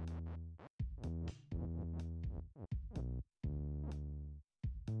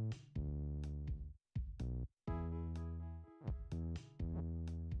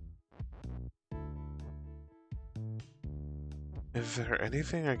 Is there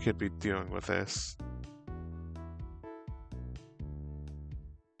anything I could be doing with this?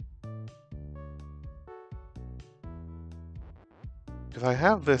 Because I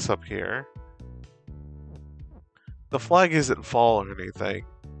have this up here. The flag isn't fall or anything.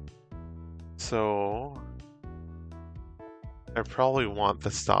 So... I probably want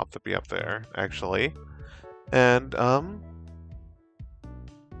the stop to be up there, actually. And,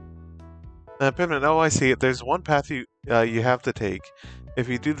 Pimman, oh, I see it. There's one path you have to take. If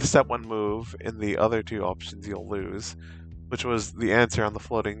you do the step 1 move in the other 2 options, you'll lose. Which was the answer on the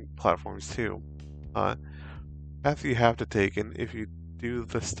floating platforms, too. path you have to take, and if you do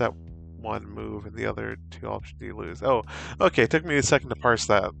the step 1 move and the other 2 options you lose. Oh, okay, it took me a second to parse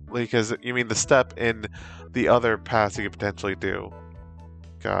that, because you mean the step in the other paths you could potentially do.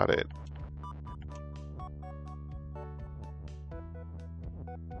 Got it.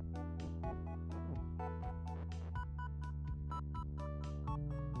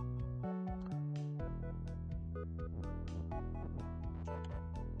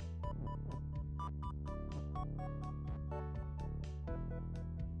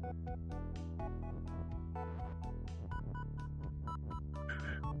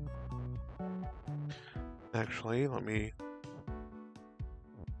 Actually, let me...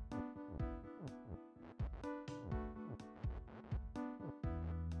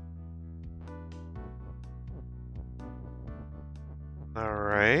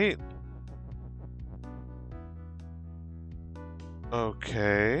 Alright.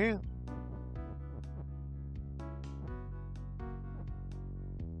 Okay.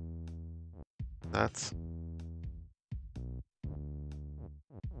 That's...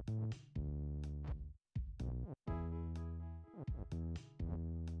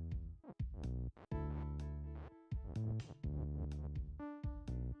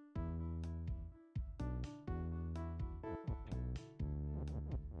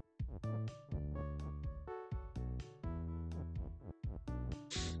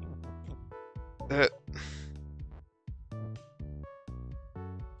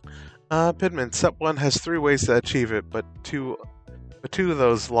 Pidman, step 1 has 3 ways to achieve it, but two of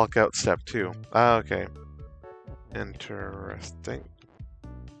those lock out step 2. Ah, okay. Interesting.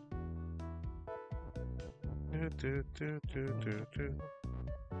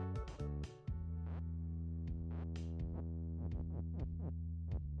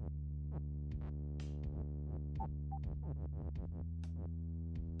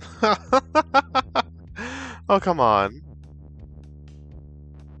 Oh, come on.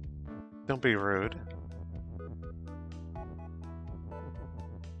 Don't be rude.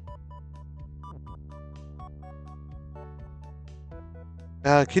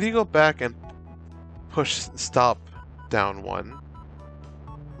 Can you go back and push stop down 1?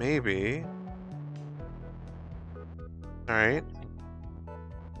 Maybe. Alright.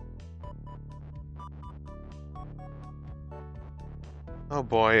 Oh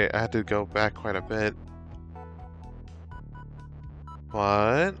boy, I had to go back quite a bit.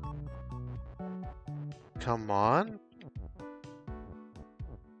 What? Come on?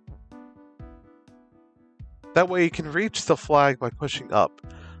 That way you can reach the flag by pushing up.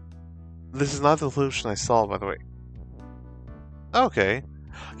 This is not the solution I saw, by the way. Okay.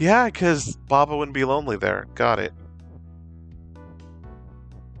 Yeah, because Baba wouldn't be lonely there. Got it.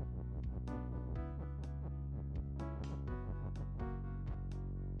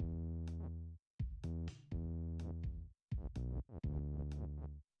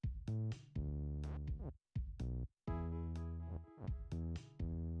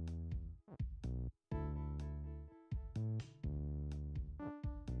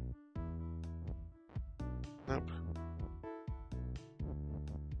 Nope.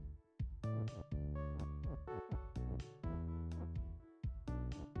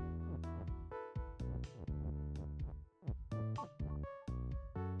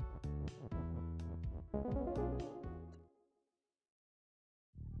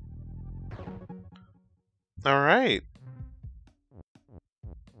 Alright.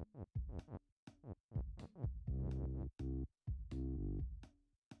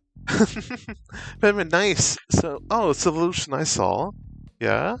 Batman, nice. So, oh, solution I saw.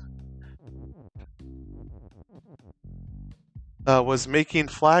 Yeah. Was making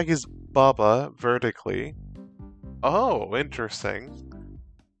flag is Baba vertically. Oh, interesting.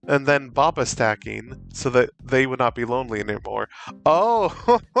 And then Baba stacking so that they would not be lonely anymore. Oh,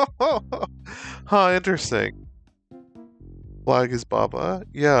 huh, interesting. Flag is Baba.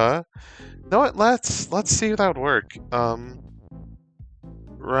 Yeah. No, what? Let's see if that would work.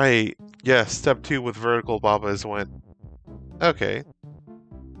 Right. Yes, step 2 with vertical Baba is win. Okay.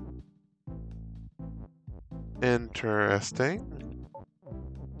 Interesting.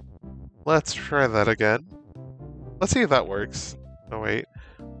 Let's try that again. Let's see if that works. Oh wait,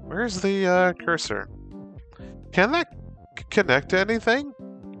 where's the cursor? Can that connect to anything?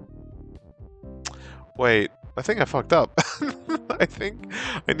 Wait, I think I fucked up. I think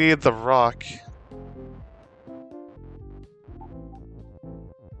I need the rock.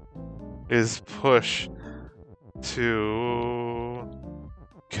 Is push to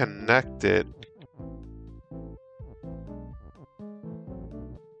connect it.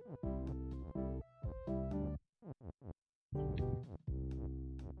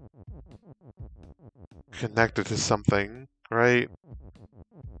 connected to something, right?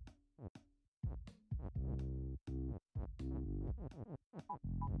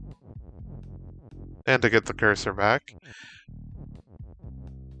 And to get the cursor back.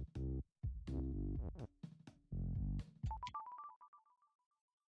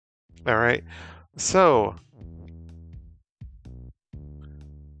 Alright, so...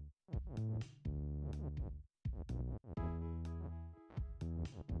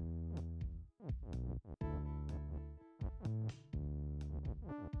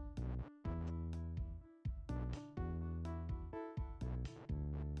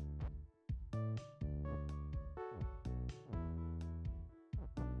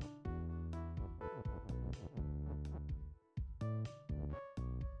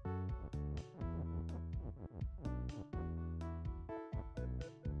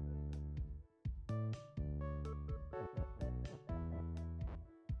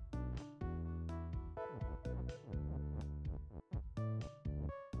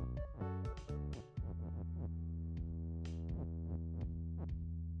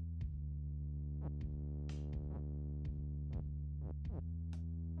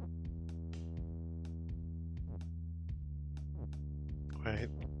 Wait.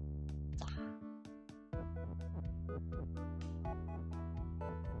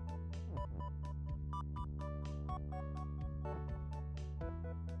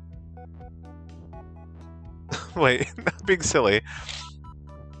 Wait, not being silly.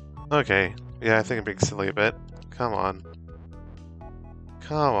 Okay, yeah, I think I'm being silly a bit. Come on.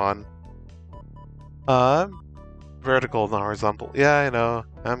 Come on. Vertical and horizontal. Yeah, I know.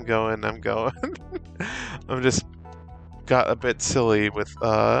 I'm going. I'm just got a bit silly with,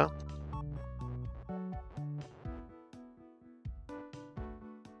 no.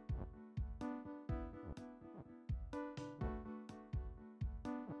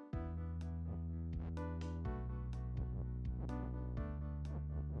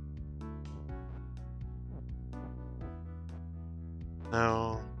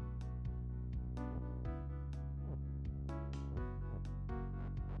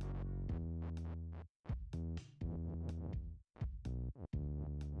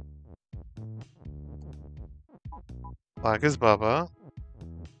 Black is Bubba.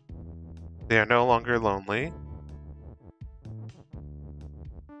 They are no longer lonely.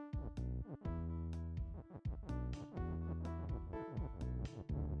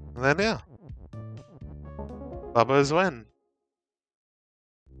 And then, yeah. Bubba is Win.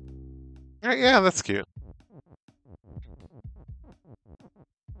 Yeah, that's cute.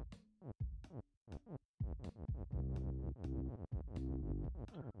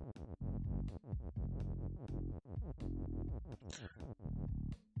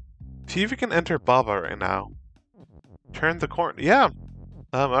 See if you can enter Baba right now. Turn the corner. Yeah.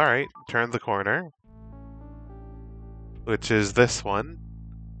 Alright. Turn the corner. Which is this one.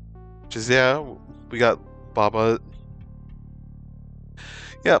 Which is, yeah, we got Baba.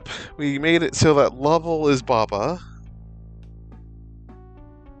 Yep. We made it so that level is Baba.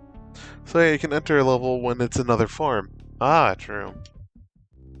 So yeah, you can enter a level when it's another form. Ah, true.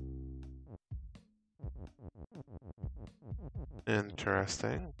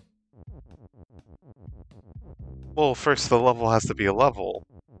 Interesting. Well, first the level has to be a level.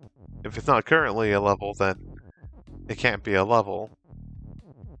 If it's not currently a level, then it can't be a level.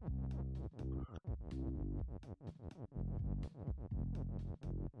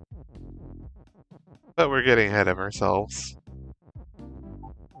 But we're getting ahead of ourselves.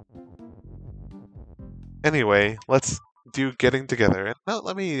 Anyway, let's do getting together. Now,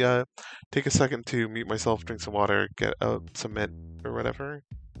 let me take a second to mute myself, drink some water, get some mint or whatever.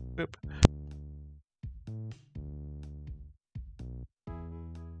 Boop.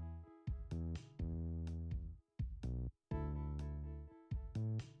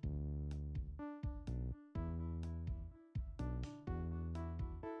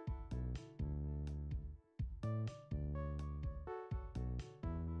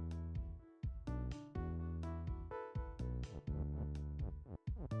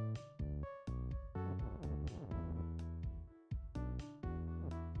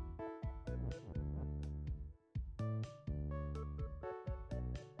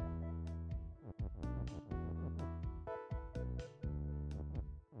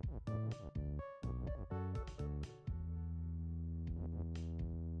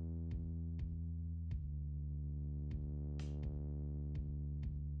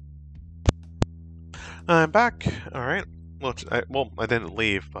 I'm back. All right. Well, I didn't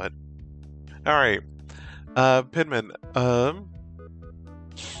leave, but all right. Pidman.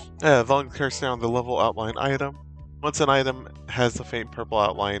 Long cursor on the level outline item. Once an item has the faint purple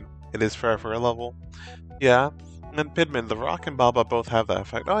outline, it is forever a level. Yeah, and Pidman, the Rock and Baba both have that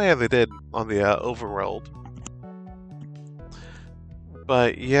effect. Oh yeah, they did on the Overworld.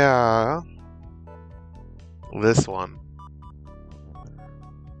 But yeah, this one.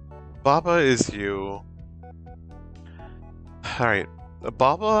 Baba is you. Alright,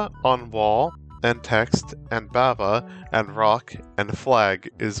 Baba on wall and text and Baba and rock and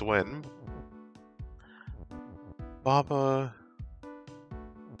flag is win. Baba...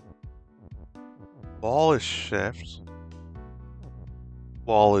 Wall is shift.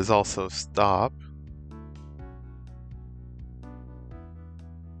 Wall is also stop.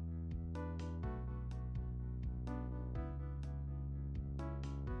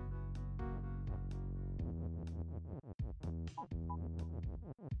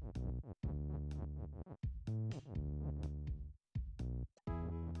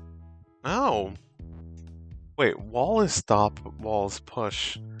 Oh! Wait, wall is stop, wall is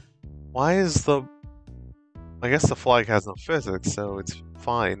push. Why is the... I guess the flag has no physics, so it's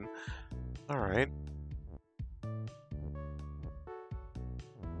fine. Alright.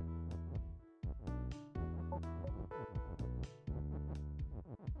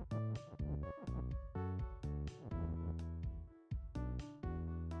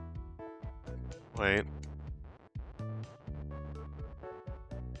 Wait.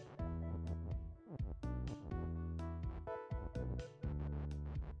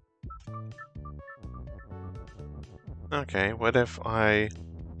 Okay, what if I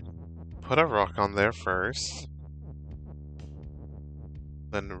put a rock on there first,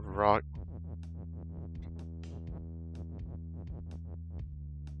 then rock...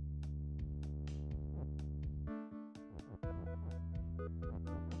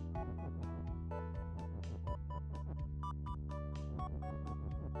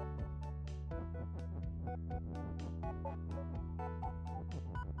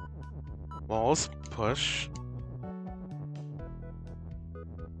 Walls push.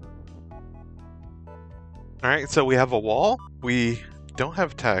 Alright, so we have a wall. We don't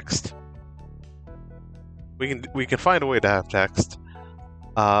have text. We can find a way to have text.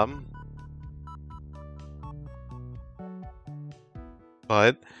 But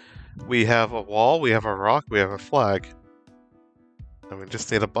we have a wall, we have a rock, we have a flag. And we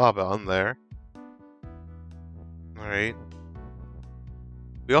just need a Baba on there. Alright.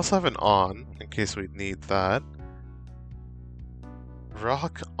 We also have an on, in case we need that.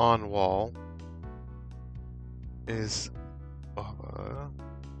 Rock on wall is Baba.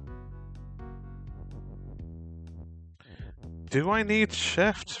 Do I need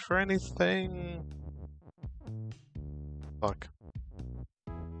shift for anything? Fuck.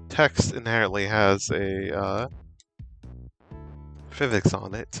 Text inherently has a physics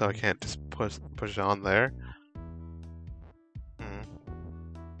on it, so I can't just push it on there.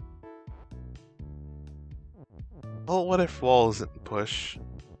 Well, what if wall isn't push?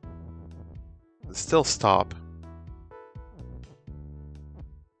 It's still stop.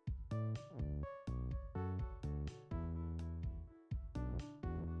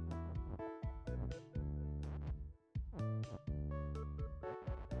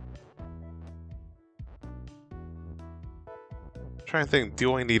 Trying to think,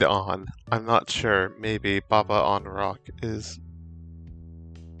 do I need on? I'm not sure. Maybe Baba on rock is...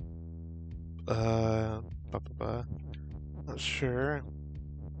 Not sure.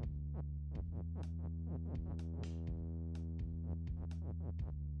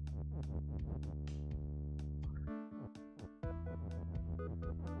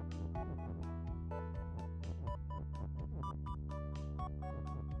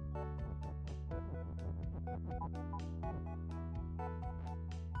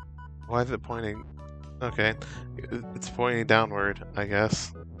 Why is it pointing? Okay, it's pointing downward, I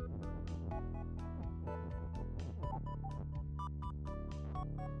guess.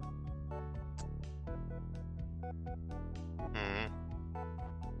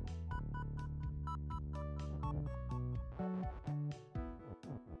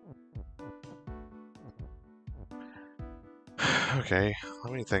 Okay,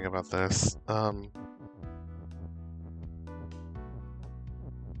 let me think about this.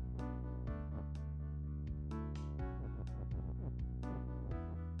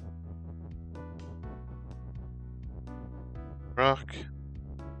 Rock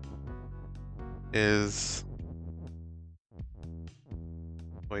is...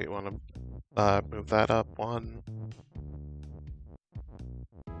 Wait, wanna move that up one?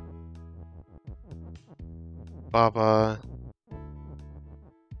 Baba...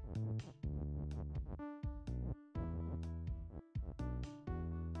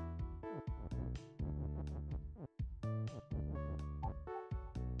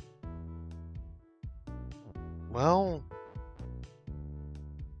 Well,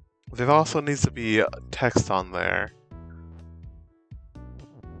 there also needs to be text on there.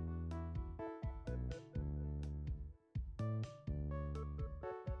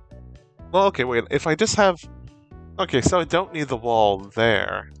 Well, okay, wait, if I just have... Okay, so I don't need the wall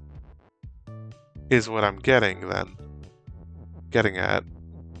there, is what I'm getting, then. Getting at.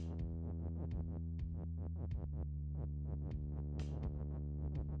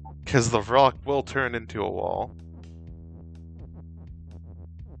 Because the rock will turn into a wall.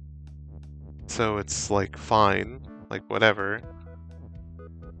 So it's, like, fine. Like, whatever.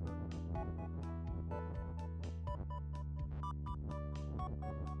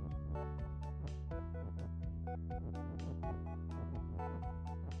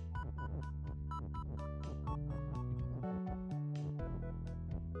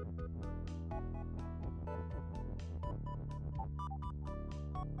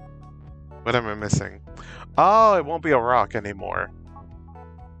 What am I missing? Oh, it won't be a rock anymore.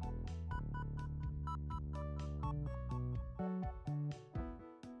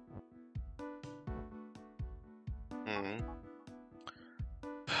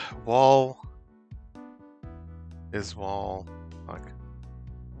 Wall is wall. Fuck.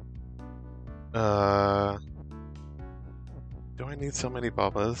 Do I need so many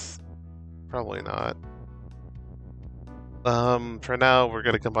Babas? Probably not. For now, we're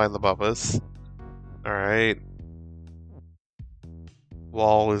gonna combine the Babas. Alright.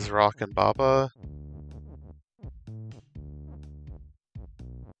 Wall is rock and Baba.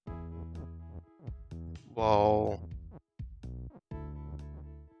 Wall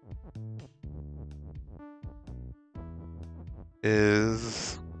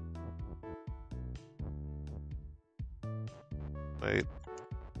is... Wait.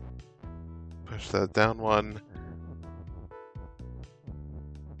 Push that down one.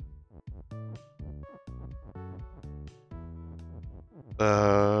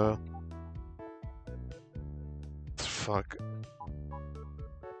 Fuck.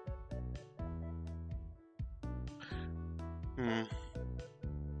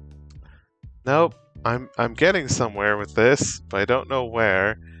 Nope. I'm getting somewhere with this, but I don't know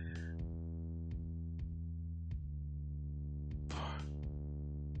where.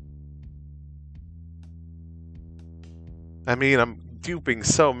 I mean, I'm duping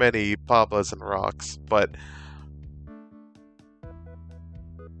so many Babas and rocks, but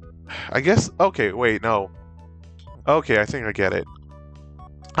I guess... Okay, wait, no. Okay, I think I get it.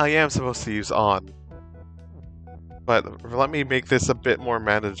 I am supposed to use on. But let me make this a bit more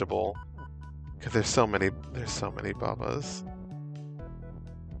manageable. Because there's so many Babas.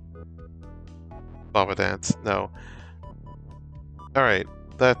 Baba dance, no. Alright,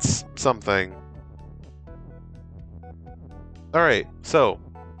 that's something. Alright, so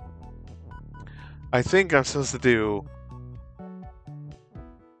I think I'm supposed to do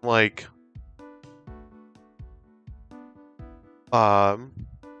like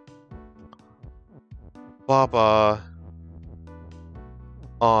Baba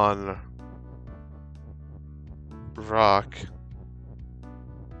on rock.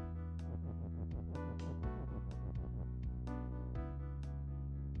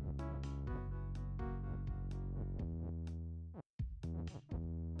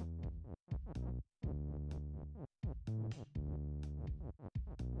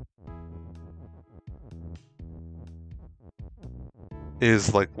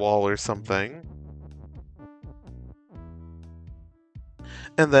 Is like wall or something.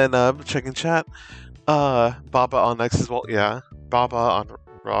 And then checking chat. Baba on X as well. Yeah. Baba on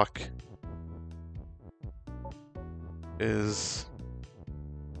rock is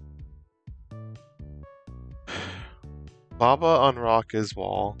Baba on rock is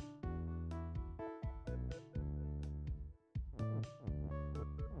wall.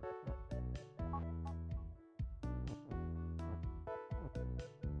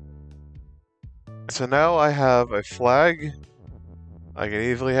 So now I have a flag. I can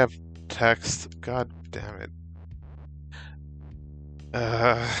easily have text. God damn it.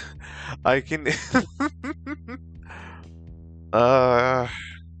 I can...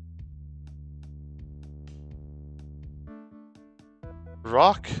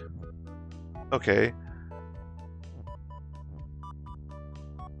 Rock? Okay.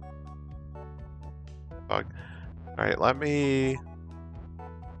 Fuck. Alright, let me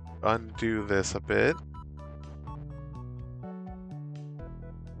undo this a bit.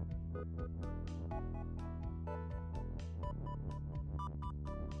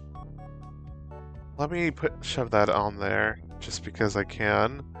 Let me shove that on there, just because I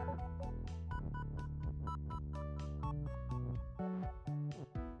can.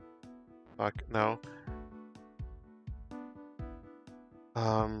 Fuck, no.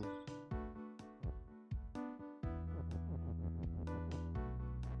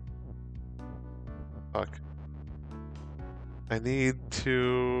 Fuck. I need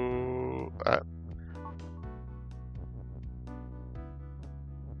to...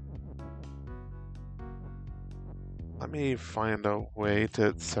 let me find a way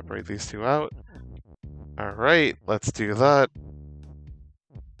to separate these two out. Alright, let's do that.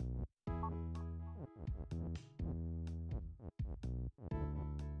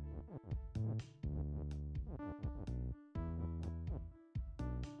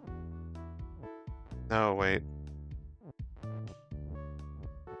 No, wait.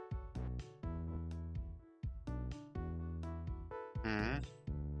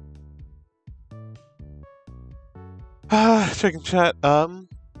 Checking chat. Blah,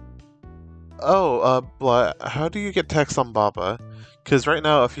 how do you get text on Baba? Because right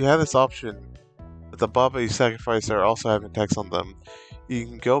now, if you have this option, the Baba you sacrifice are also having text on them. You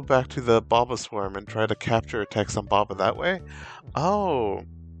can go back to the Baba swarm and try to capture a text on Baba that way. Oh,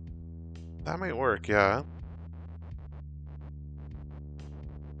 that might work, yeah.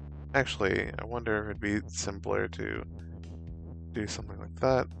 Actually, I wonder if it'd be simpler to do something like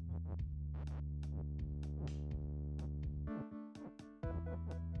that.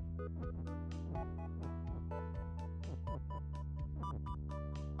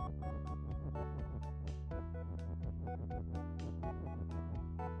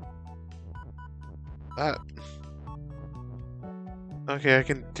 That. Okay, I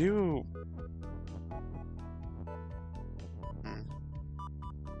can do...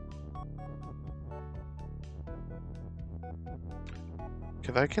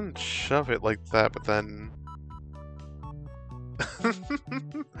 Cause I can shove it like that, but then...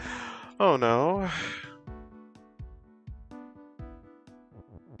 oh no.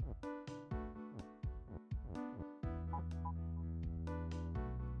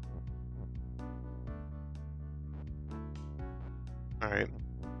 Alright.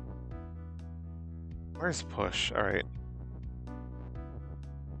 Where's push? Alright.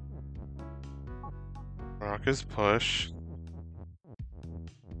 Rock is push.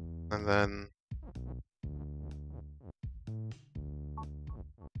 And then...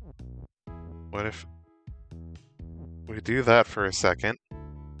 what if... we do that for a second?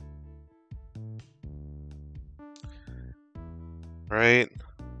 Right?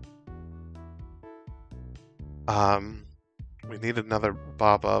 We need another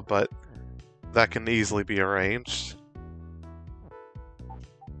Baba, but that can easily be arranged.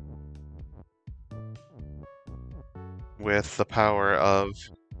 With the power of...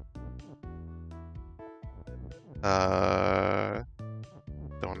 don't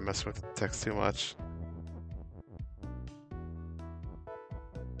want to mess with the text too much.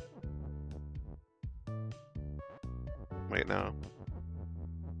 Wait, no.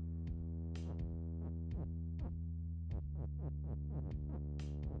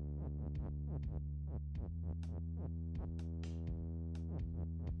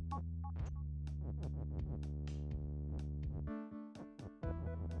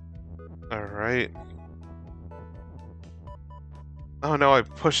 Alright. Oh no, I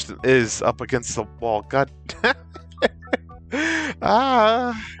pushed is up against the wall. God damn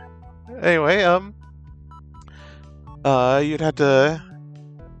it. Anyway, you'd have to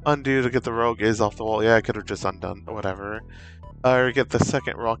undo to get the rogue is off the wall. Yeah, I could have just undone, whatever. Or get the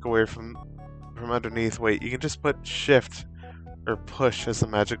second rock away from underneath. Wait, you can just put shift or push as the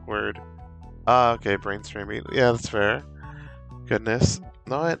magic word. Okay, brainstorming. Yeah, that's fair. Goodness.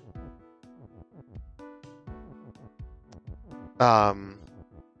 Know it.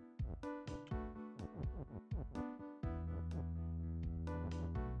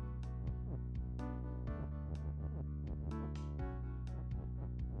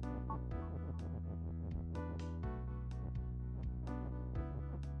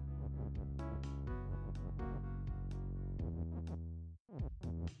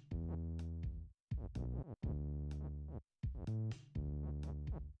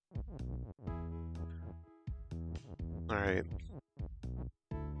 Alright.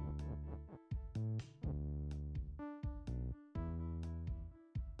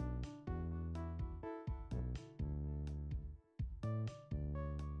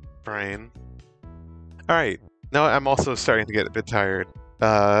 Brain. Alright. Now I'm also starting to get a bit tired.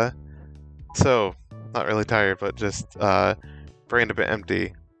 So, not really tired, but just, brain a bit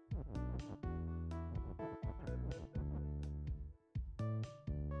empty.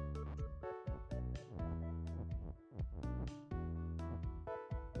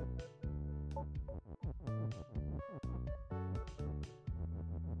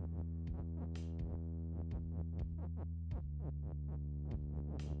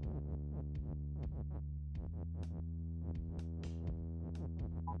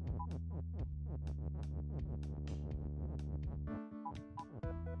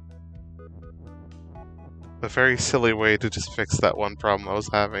 a very silly way to just fix that one problem I was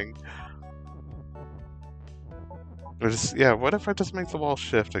having. Or just, yeah, what if I just make the wall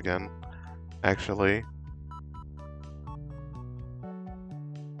shift again, actually?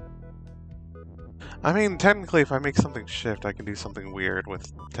 I mean, technically, if I make something shift, I can do something weird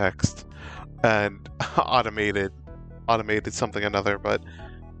with text and automated something another, but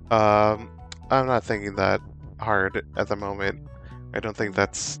I'm not thinking that hard at the moment. I don't think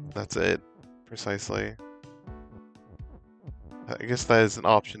that's it, precisely. I guess that is an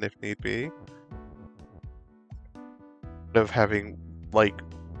option if need be. Of having, like,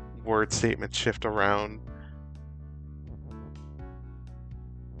 word statements shift around.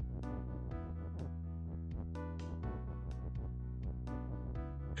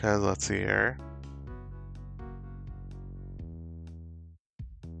 Because, let's see here.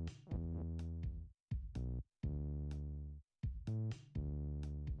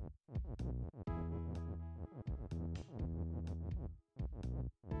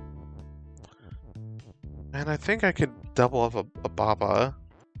 And I think I could double up a Baba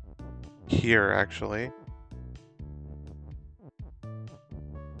here, actually.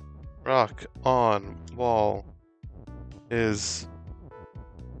 Rock on wall is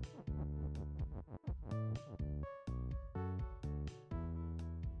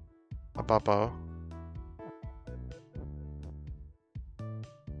a Baba.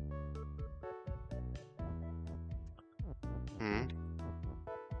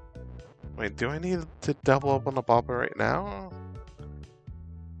 Wait, do I need to double up on the Baba right now?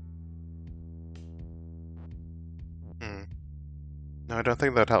 No, I don't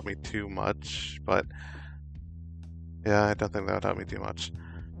think that would help me too much, but yeah, I don't think that would help me too much.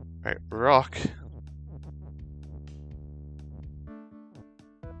 Alright, rock.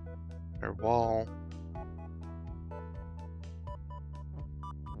 Or wall.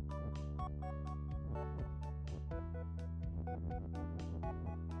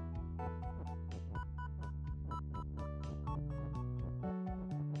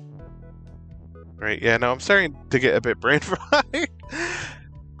 Right, yeah, no, I'm starting to get a bit brain fried.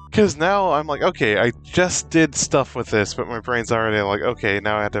 Because now I'm like, okay, I just did stuff with this, but my brain's already like, okay,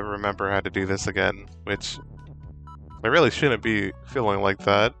 now I have to remember how to do this again, which I really shouldn't be feeling like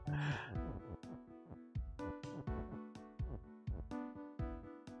that.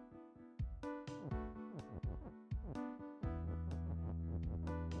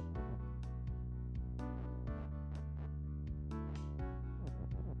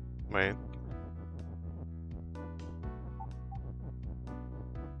 Wait.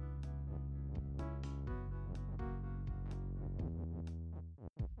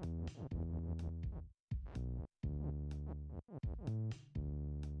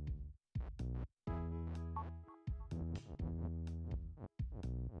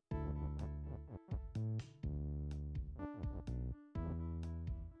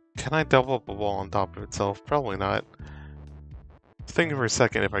 Can I double up a wall on top of itself? Probably not. I was thinking for a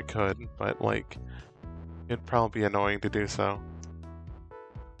second if I could, but like, it'd probably be annoying to do so.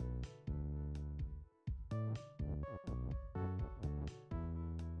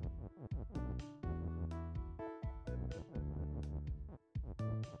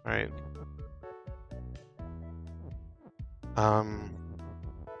 Right.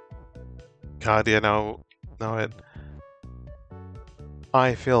 God, yeah, no,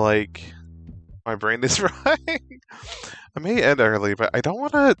 I feel like my brain is frying. I may end early, but I don't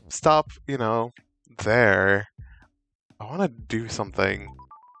want to stop, there. I want to do something.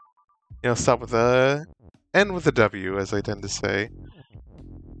 Stop with a... end with a W, as I tend to say.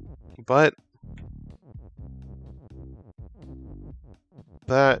 But...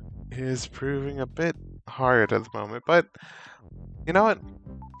 that is proving a bit hard at the moment, but... you know what?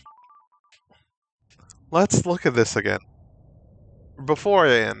 Let's look at this again. Before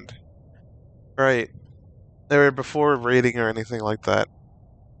I end. Right. Or before rating or anything like that.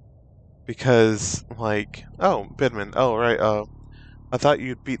 Because, like... oh, Bidman. Oh, right, I thought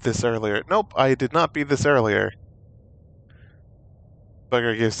you'd beat this earlier. Nope, I did not beat this earlier.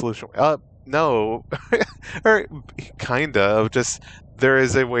 Bugger gave solution. No. Or, kinda, of just, there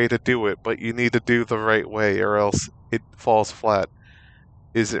is a way to do it, but you need to do the right way, or else it falls flat.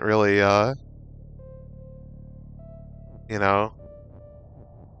 Isn't really,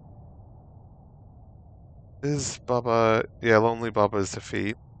 Is Bubba... yeah, Lonely Bubba's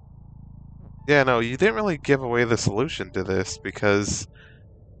defeat. Yeah, no, you didn't really give away the solution to this, because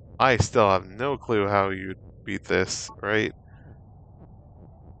I still have no clue how you'd beat this, right?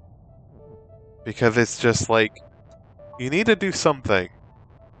 Because it's just like, you need to do something.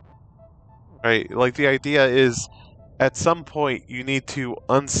 Right? Like, the idea is, at some point, you need to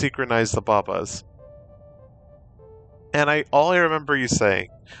unsynchronize the Babas. And all I remember you saying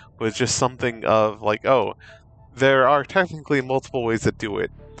was just something of like, oh, there are technically multiple ways to do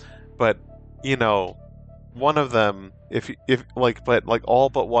it, but you know, one of them, if like, but like all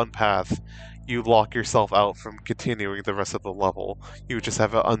but one path, you lock yourself out from continuing the rest of the level. You would just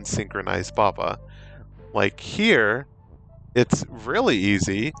have an unsynchronized Baba. Like here, it's really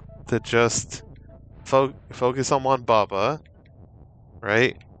easy to just focus on one Baba,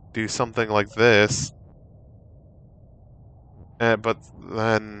 right? Do something like this, but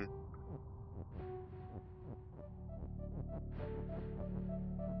then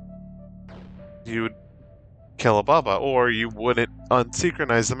you would kill a Baba, or you wouldn't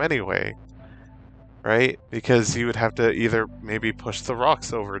unsynchronize them anyway, right? Because you would have to either maybe push the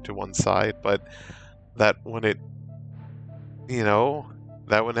rocks over to one side, but that wouldn't,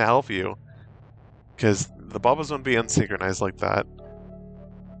 that wouldn't help you, because the Babas wouldn't be unsynchronized like that.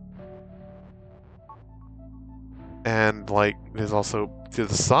 And, like, there's also to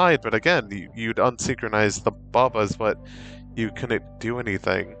the side, but again, you'd unsynchronize the Babas, but you couldn't do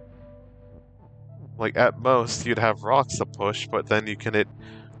anything. Like, at most, you'd have rocks to push, but then you couldn't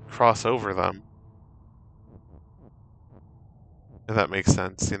cross over them. If that makes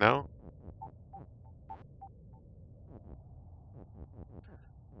sense, you know?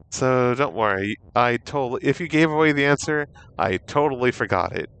 So don't worry, if you gave away the answer, I totally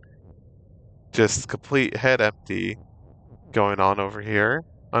forgot it. Just complete head empty going on over here,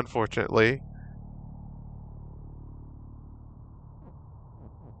 unfortunately.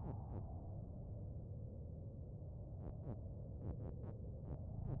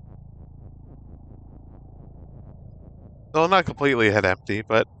 Well, not completely head empty,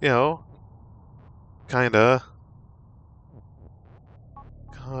 but, kinda.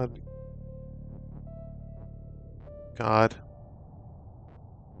 God. God.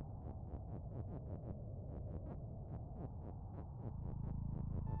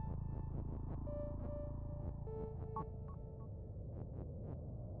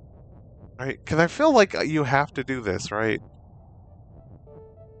 Right, because I feel like you have to do this, right?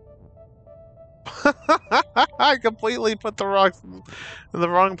 I completely put the rocks in the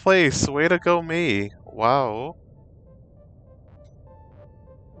wrong place. Way to go, me. Wow.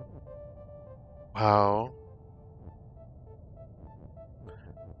 Wow.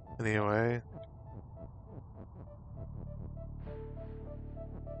 Anyway.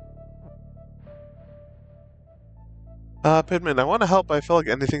 Pidman, I want to help. I feel like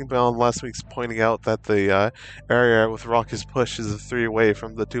anything beyond last week's pointing out that the area with rock is pushed is a 3 away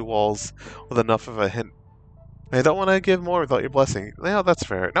from the 2 walls with enough of a hint. I don't want to give more without your blessing. Yeah, that's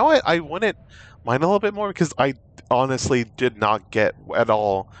fair. No, I wouldn't mind a little bit more because I honestly did not get at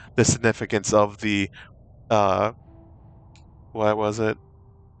all the significance of the, uh, what was it?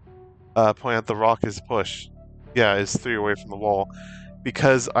 Point out the rock is push. Yeah, is 3 away from the wall.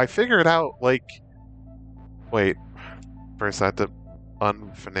 Because I figured out, like, wait, first I have to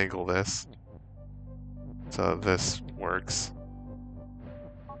unfinagle this. So this works.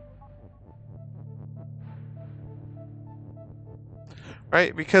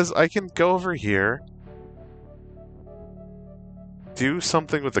 Right, because I can go over here, do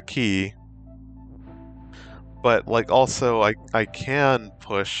something with the key, but like also I can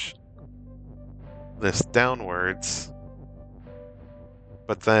push this downwards,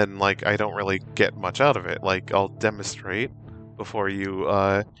 but then like I don't really get much out of it. Like I'll demonstrate before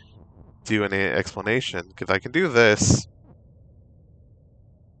you do any explanation, because I can do this,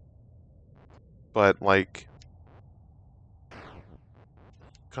 but like,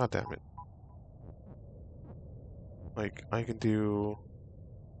 god damn it. Like I can do,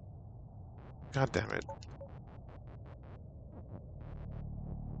 god damn it.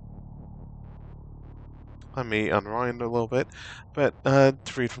 Let me unwind a little bit. But to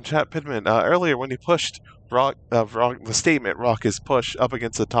read from chat, Pidman, earlier when you pushed the statement "rock is push" up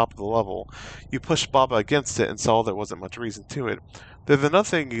against the top of the level, you pushed Baba against it and saw there wasn't much reason to it. There's another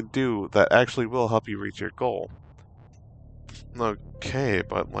thing you can do that actually will help you reach your goal. Okay,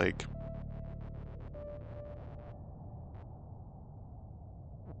 but like,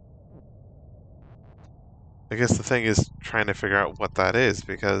 I guess the thing is trying to figure out what that is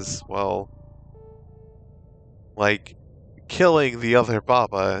because, well, like, killing the other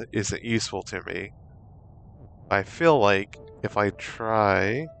Baba isn't useful to me. I feel like if I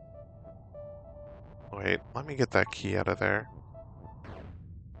try... Wait, let me get that key out of there.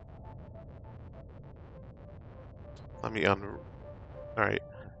 Let me Alright.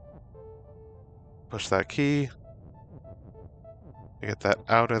 Push that key. Get that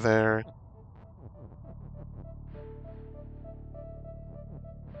out of there.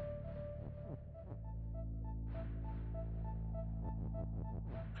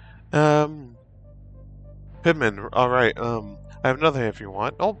 Pidman, alright, I have another if you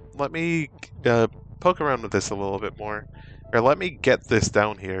want. Oh, let me, poke around with this a little bit more. Or let me get this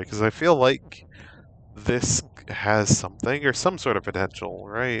down here, because I feel like this has something, or some sort of potential,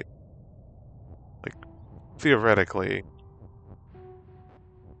 right? Like, theoretically.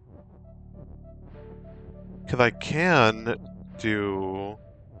 Because I can do...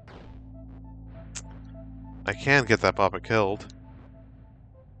 I can get that Baba killed.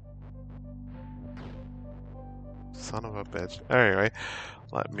 Son of a bitch. Anyway,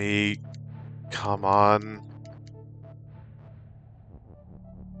 let me... Come on.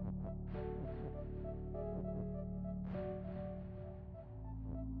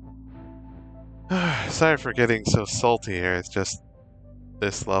 Sorry for getting so salty here, it's just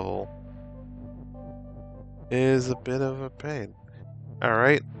this level is a bit of a pain.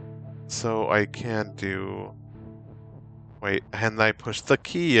 Alright, so I can do... Wait, and I push the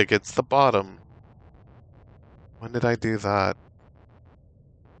key against the bottom. When did I do that?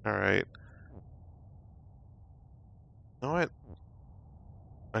 Alright. You know what?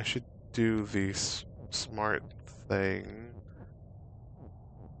 I should do the smart thing.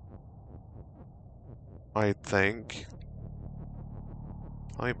 I think.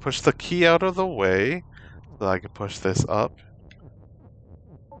 Let me push the key out of the way so I can push this up.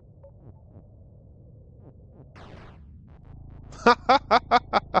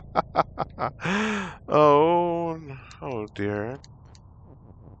 Oh, oh dear.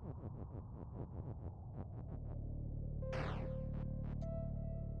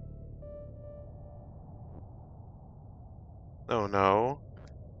 Oh no.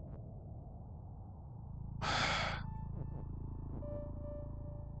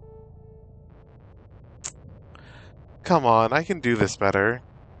 Come on, I can do this better.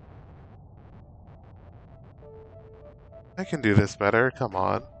 I can do this better, come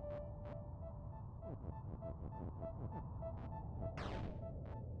on.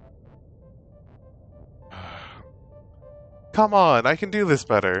 Come on, I can do this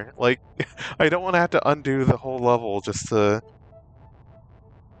better. Like, I don't want to have to undo the whole level just to...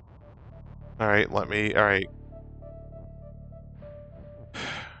 Alright, let me... Alright.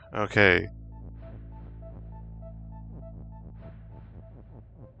 Okay.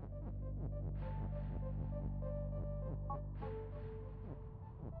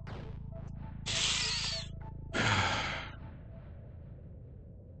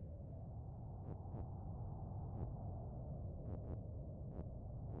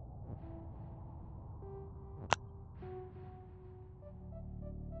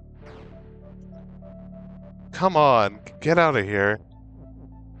 Come on, get out of here.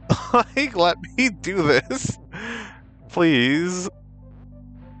 Like, let me do this. Please.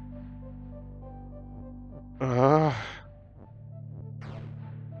 Know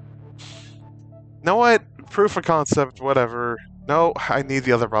what? Proof of concept, whatever. No, I need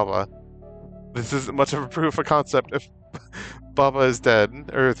the other Baba. This isn't much of a proof of concept if Baba is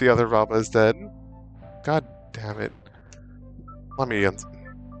dead, or if the other Baba is dead. God damn it. Let me...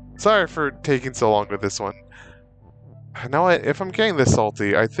 Sorry for taking so long with this one. You know what? If I'm getting this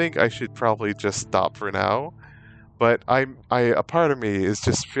salty, I think I should probably just stop for now. But a part of me is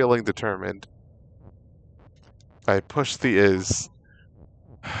just feeling determined. I push the is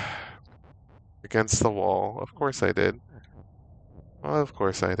against the wall. Of course I did. Well, of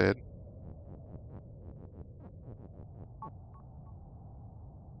course I did.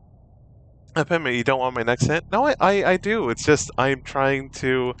 Pimmy, you don't want my next hint? No, I do. It's just I'm trying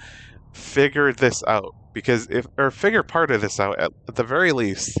to figure this out. Because or figure part of this out at the very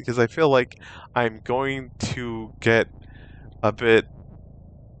least. Because I feel like I'm going to get a bit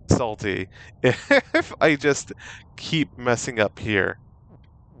salty if I just keep messing up here.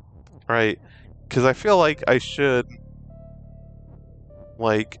 Right? Because I feel like I should,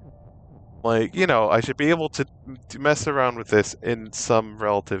 like, you know, I should be able to mess around with this in some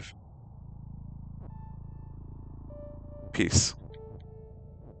relative peace.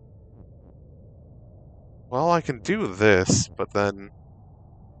 Well, I can do this, but then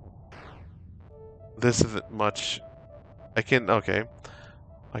this isn't much. Okay.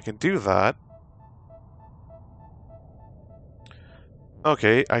 I can do that.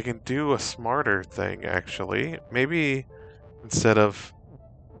 Okay, I can do a smarter thing, actually. Maybe instead of...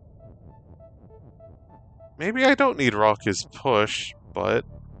 Maybe I don't need Rock's push, but...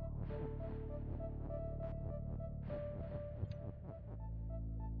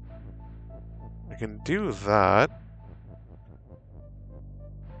 I can do that.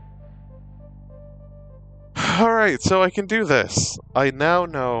 Alright, so I can do this. I now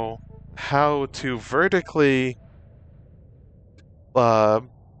know how to vertically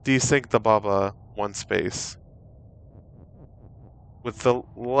desync the Baba one space, with the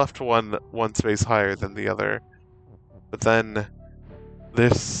left one space higher than the other. But then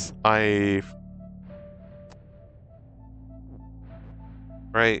this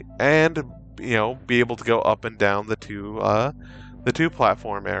right, and be able to go up and down the two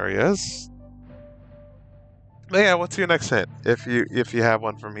platform areas. But yeah, what's your next hint if you have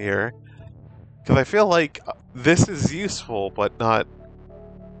one from here? Because I feel like this is useful, but not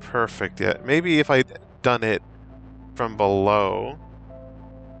perfect yet. Maybe if I'd done it from below.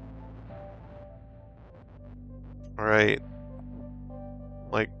 Right.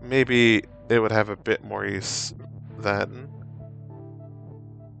 Like, maybe it would have a bit more use then.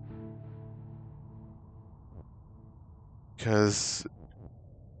 Because...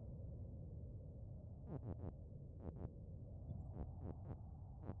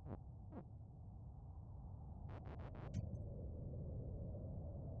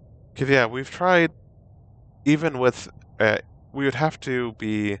 yeah, we've tried, even with... we would have to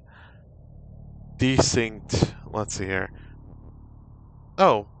be desynced... Let's see here.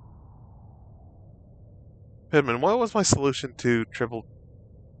 Oh. Pidman, what was my solution to triple...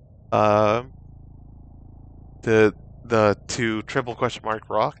 the to triple question mark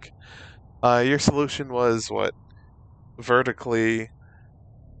rock? Your solution was what? Vertically...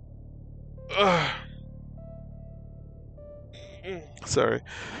 Sorry.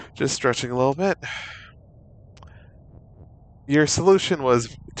 Just stretching a little bit. Your solution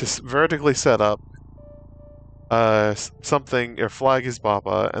was to vertically set up something, your flag is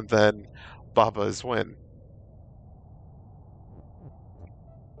Baba, and then Baba is win.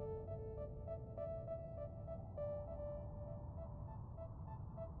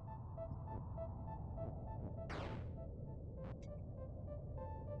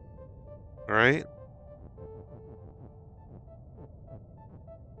 Right?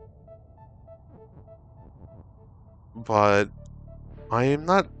 But I'm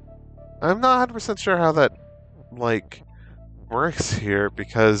not 100% sure how that, like, works here,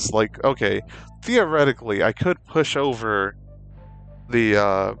 because, like, okay, theoretically, I could push over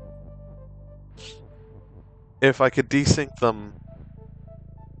the, if I could desync them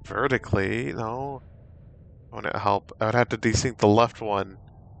vertically, no, wouldn't help. I would have to desync the left one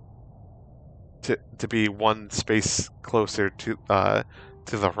to be one space closer to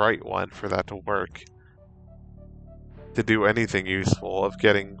the right one for that to work. To do anything useful of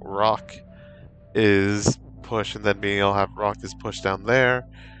getting rock is push, and then being able to have rock is push down there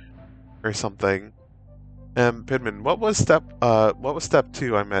or something. Pidman, what was step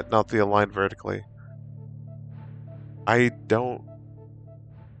 2 I meant, not the align vertically? I don't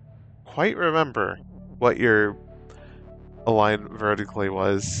quite remember what your align vertically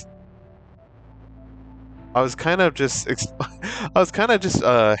was. I was kind of just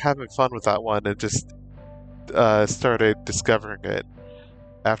having fun with that one and just started discovering it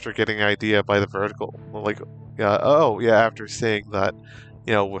after getting an idea by the vertical. Like, oh yeah, after seeing that,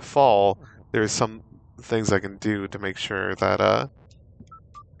 with fall, there's some things I can do to make sure that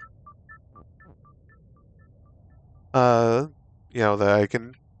that I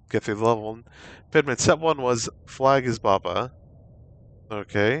can get through the level. Pidman, step 1 was flag is Baba.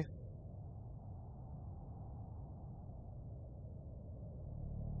 Okay.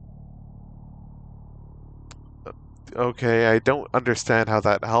 Okay, I don't understand how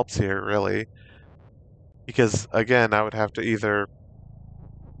that helps here, really. Because, again, I would have to either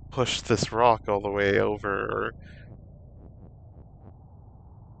push this rock all the way over, or...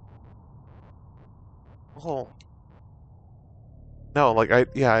 Oh. No, like,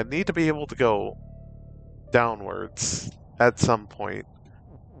 I need to be able to go downwards at some point.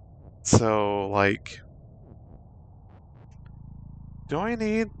 So, like... Do I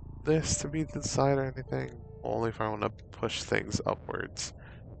need this to be the side or anything? Only if I want to push things upwards.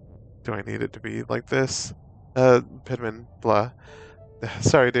 Do I need it to be like this? Pidman, blah.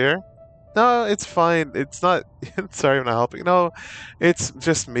 Sorry, dear. No, it's fine. It's not... Sorry, I'm not helping. No, it's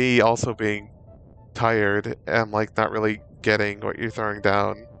just me also being tired and, like, not really getting what you're throwing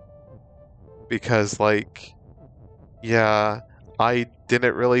down. Because, like... Yeah, I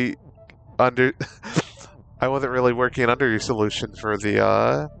didn't really I wasn't really working under your solution for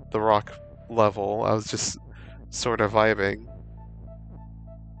the rock level. I was just sort of vibing,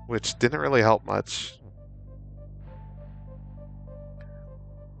 which didn't really help much.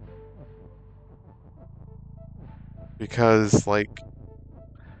 Because, like...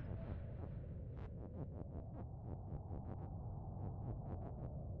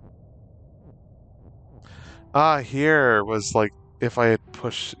 here was, like, if I had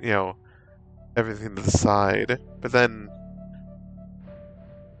pushed, everything to the side. But then...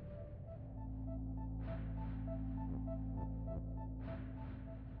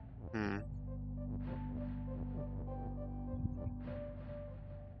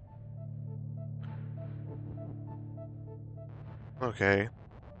 Okay.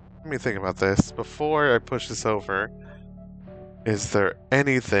 Let me think about this. Before I push this over, is there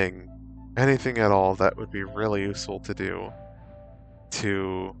anything at all that would be really useful to do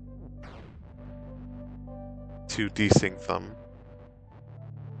to desync them?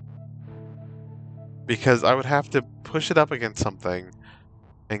 Because I would have to push it up against something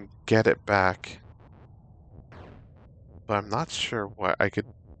and get it back. But I'm not sure what I could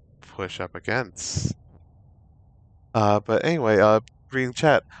push up against. But anyway, reading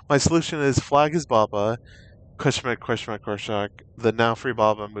chat. My solution is flag is Baba, question mark. The now free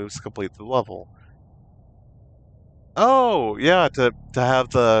Baba moves to complete the level. Oh, yeah, to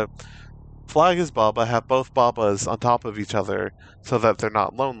have the flag is Baba, have both Babas on top of each other so that they're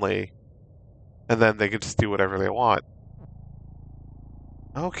not lonely. And then they can just do whatever they want.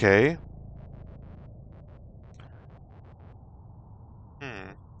 Okay.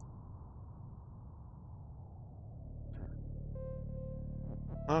 Hmm.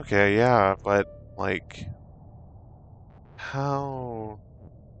 Okay, yeah, but, like, how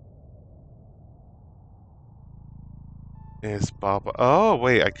is Baba? Oh,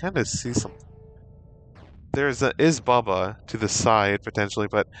 wait, I kind of see something. There's a is Baba to the side, potentially,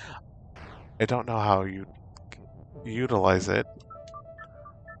 but I don't know how you utilize it.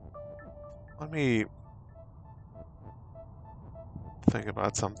 Let me think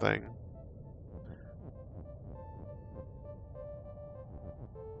about something.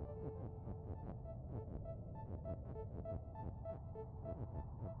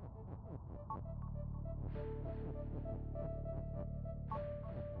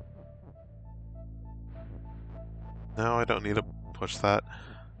 No, I don't need to push that.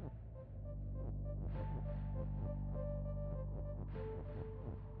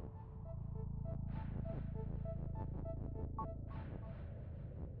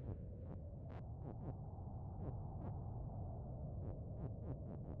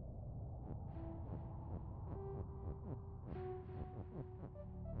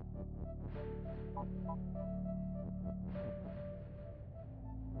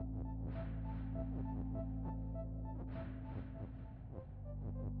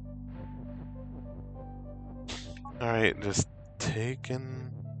 Alright, just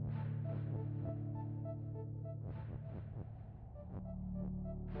taking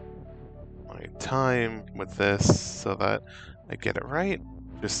my time with this so that I get it right.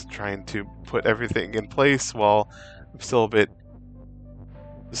 Just trying to put everything in place while I'm still a bit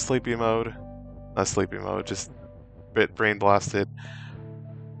sleepy mode. Not sleepy mode, just a bit brain blasted.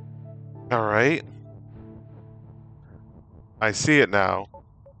 Alright. I see it now.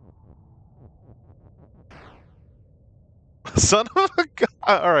 Son of a god!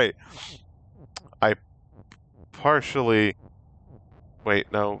 Alright. I partially...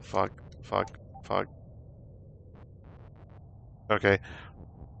 Wait, no, fuck. Okay.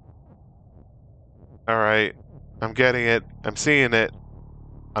 Alright. I'm getting it. I'm seeing it.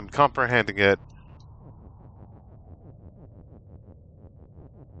 I'm comprehending it.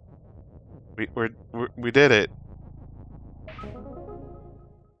 We did it.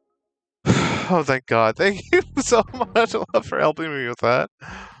 Oh, thank God. Thank you so much for helping me with that.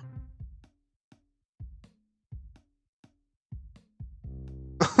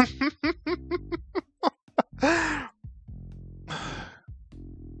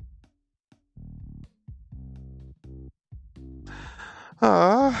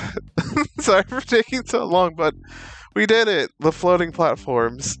 Sorry for taking so long, but we did it. The floating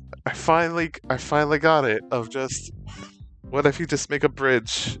platforms. I finally got it. Of just, what if you just make a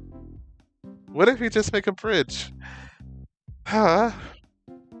bridge? What if you just make a bridge? Huh?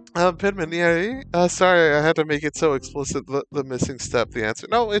 Pidman, yeah. Sorry, I had to make it so explicit. The missing step, the answer.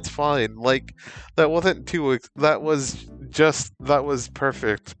 No, it's fine. Like, that wasn't too. That was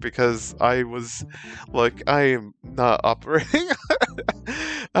perfect because I was, like, I am not operating.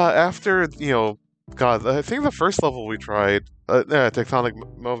 After God, I think the first level we tried, tectonic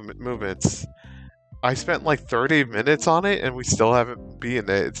movements. I spent like 30 minutes on it, and we still haven't beaten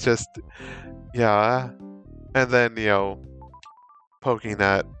it. It's just, yeah. And then poking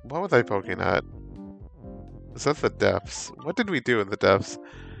at. What was I poking at? Is that the depths? What did we do in the depths?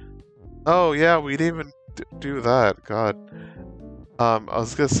 Oh yeah, we didn't even do that. God. I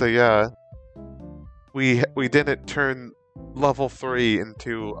was gonna say, yeah. We didn't turn level 3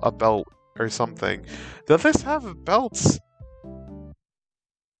 into a belt or something. Does this have belts?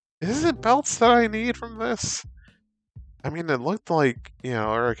 Is it belts that I need from this? I mean, it looked like,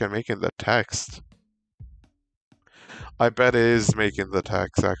 Eric making the text. I bet it is making the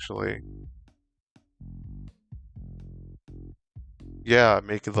text, actually. Yeah,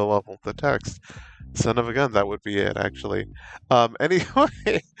 making the level the text. Son of a gun, that would be it, actually.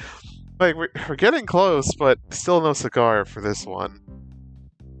 Anyway, like, we're getting close, but still no cigar for this one.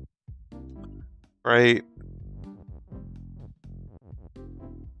 Right?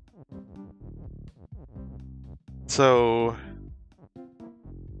 So,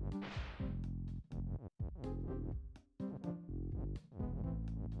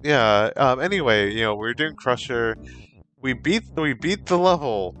 yeah, anyway, we're doing Crusher. We beat the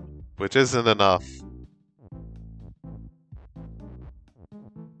level, which isn't enough.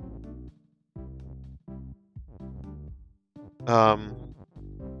 Um,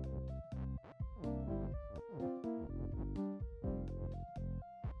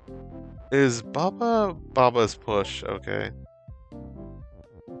 is Baba's push, okay.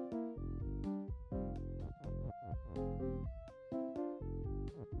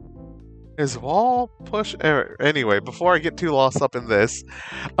 Is wall push? Anyway, before I get too lost up in this,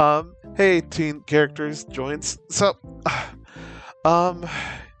 hey, teen characters, joints. So, um,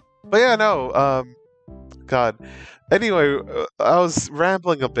 but yeah, no, God. Anyway, I was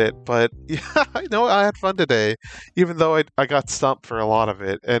rambling a bit, but yeah, I know I had fun today, even though I got stumped for a lot of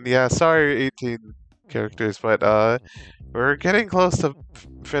it. And yeah, sorry, 18 characters, but we're getting close to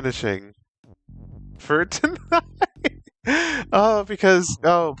finishing for tonight. Because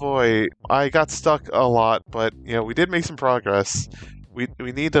oh boy, I got stuck a lot, but we did make some progress. We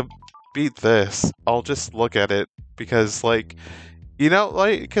need to beat this. I'll just look at it because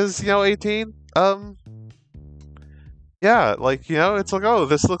because 18. Yeah, it's like, oh,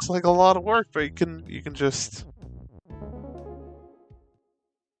 this looks like a lot of work, but you can just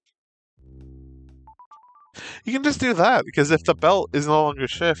do that because if the belt is no longer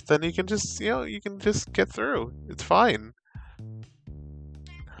shift, then you can just get through. It's fine.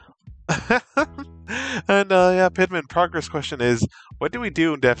 And yeah, Pidman, progress question is, what do we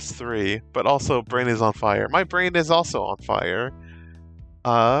do in Depths 3? But also, brain is on fire. My brain is also on fire.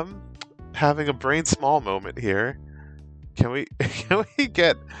 Um, having a brain small moment here. Can we can we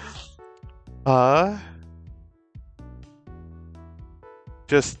get uh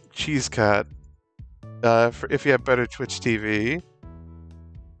just Cheese Cat? If you have better Twitch TV,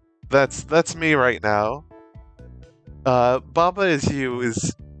 that's me right now. Baba is you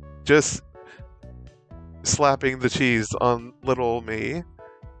is just slapping the cheese on little me.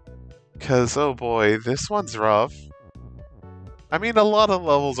 Cause oh boy, this one's rough. I mean, a lot of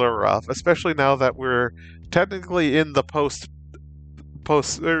levels are rough, especially now that we're technically in the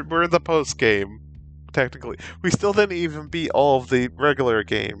we're in the post game. Technically, we still didn't even beat all of the regular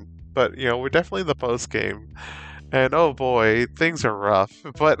game, but we're definitely in the post game. And oh boy, things are rough.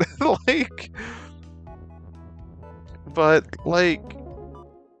 But like,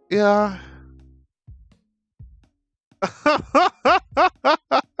 yeah.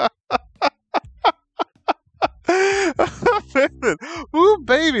 Ooh,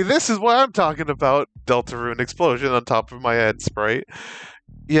 baby, this is what I'm talking about. Deltarune explosion on top of my head sprite.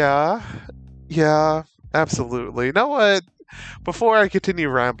 Yeah, yeah, absolutely. You know what? Before I continue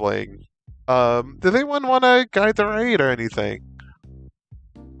rambling, does anyone want to guide the raid or anything?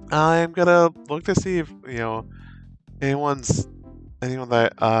 I'm gonna look to see if anyone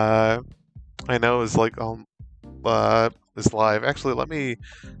that I know is is live. Actually, let me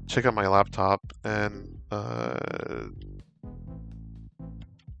check on my laptop and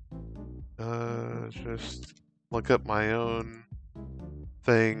just look up my own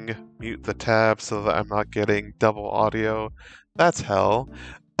thing, mute the tab so that I'm not getting double audio. That's hell.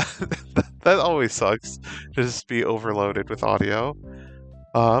 That always sucks to just be overloaded with audio.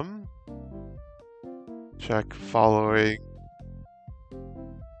 Check following.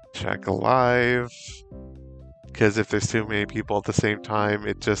 Check live. Because if there's too many people at the same time,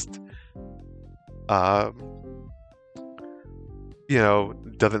 it just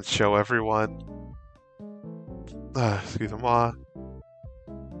doesn't show everyone. Excuse moi.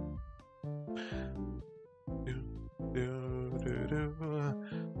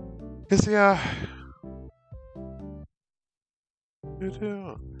 Cause yeah.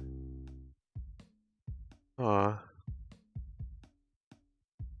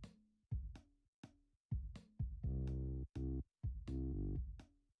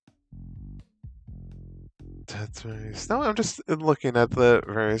 That's nice. No, I'm just looking at the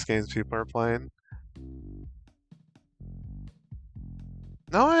various games people are playing.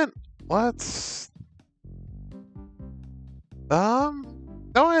 No, let's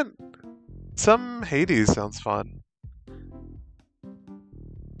no, some Hades sounds fun.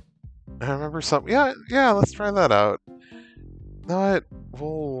 I remember some. Yeah. Let's try that out. No,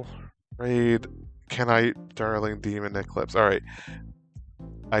 we'll raid. Can I, Darling Demon Eclipse? All right.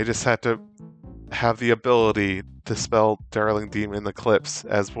 I just had to have the ability to spell Darling Demon Eclipse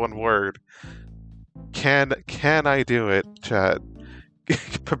as one word. Can I do it, chat?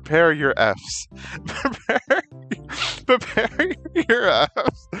 Prepare your Fs. prepare your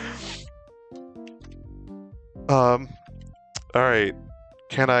Fs. Alright.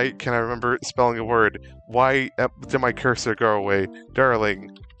 Can I remember spelling a word? Why did my cursor go away?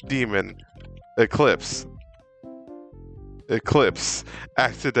 Darling, demon, eclipse. Eclipse.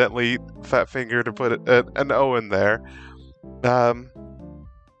 Accidentally fat finger to put an O in there. Oh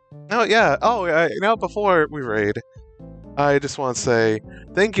yeah. Oh, before we raid, I just want to say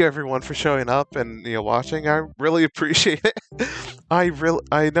thank you everyone for showing up and watching. I really appreciate it.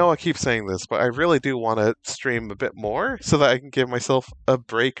 I know I keep saying this, but I really do want to stream a bit more so that I can give myself a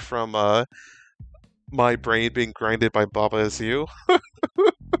break from my brain being grinded by Baba Is You.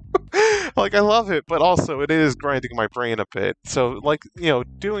 Like I love it, but also it is grinding my brain a bit. So like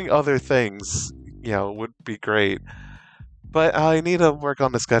doing other things would be great. But I need to work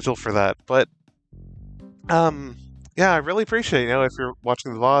on the schedule for that. But yeah, I really appreciate if you're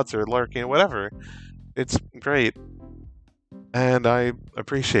watching the VODs or lurking, whatever. It's great. And I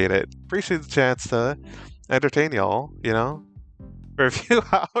appreciate it. Appreciate the chance to entertain y'all, for a few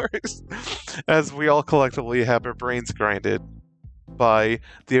hours as we all collectively have our brains grinded by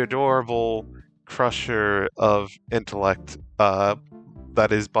the adorable crusher of intellect,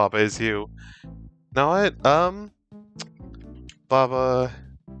 that is Baba Is You. Know what? Baba,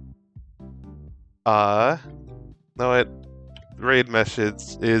 know what? Raid message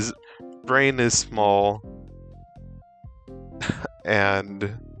is brain is small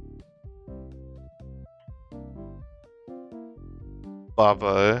and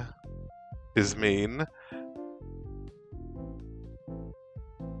Baba is mean.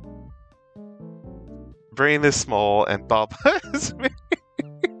 Brain is small and Baba is mean.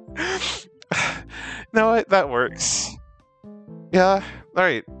 No, what? That works. Yeah. All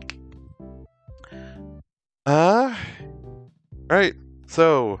right. Right.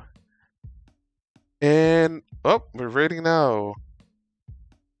 So, and we're rating now.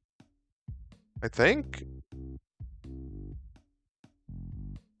 I think.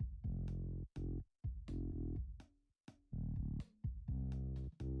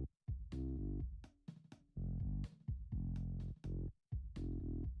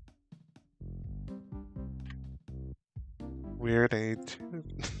 Weird age.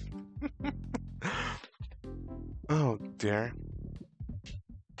 Oh dear.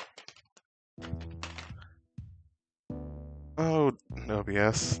 Oh,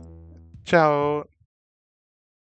 OBS. Ciao.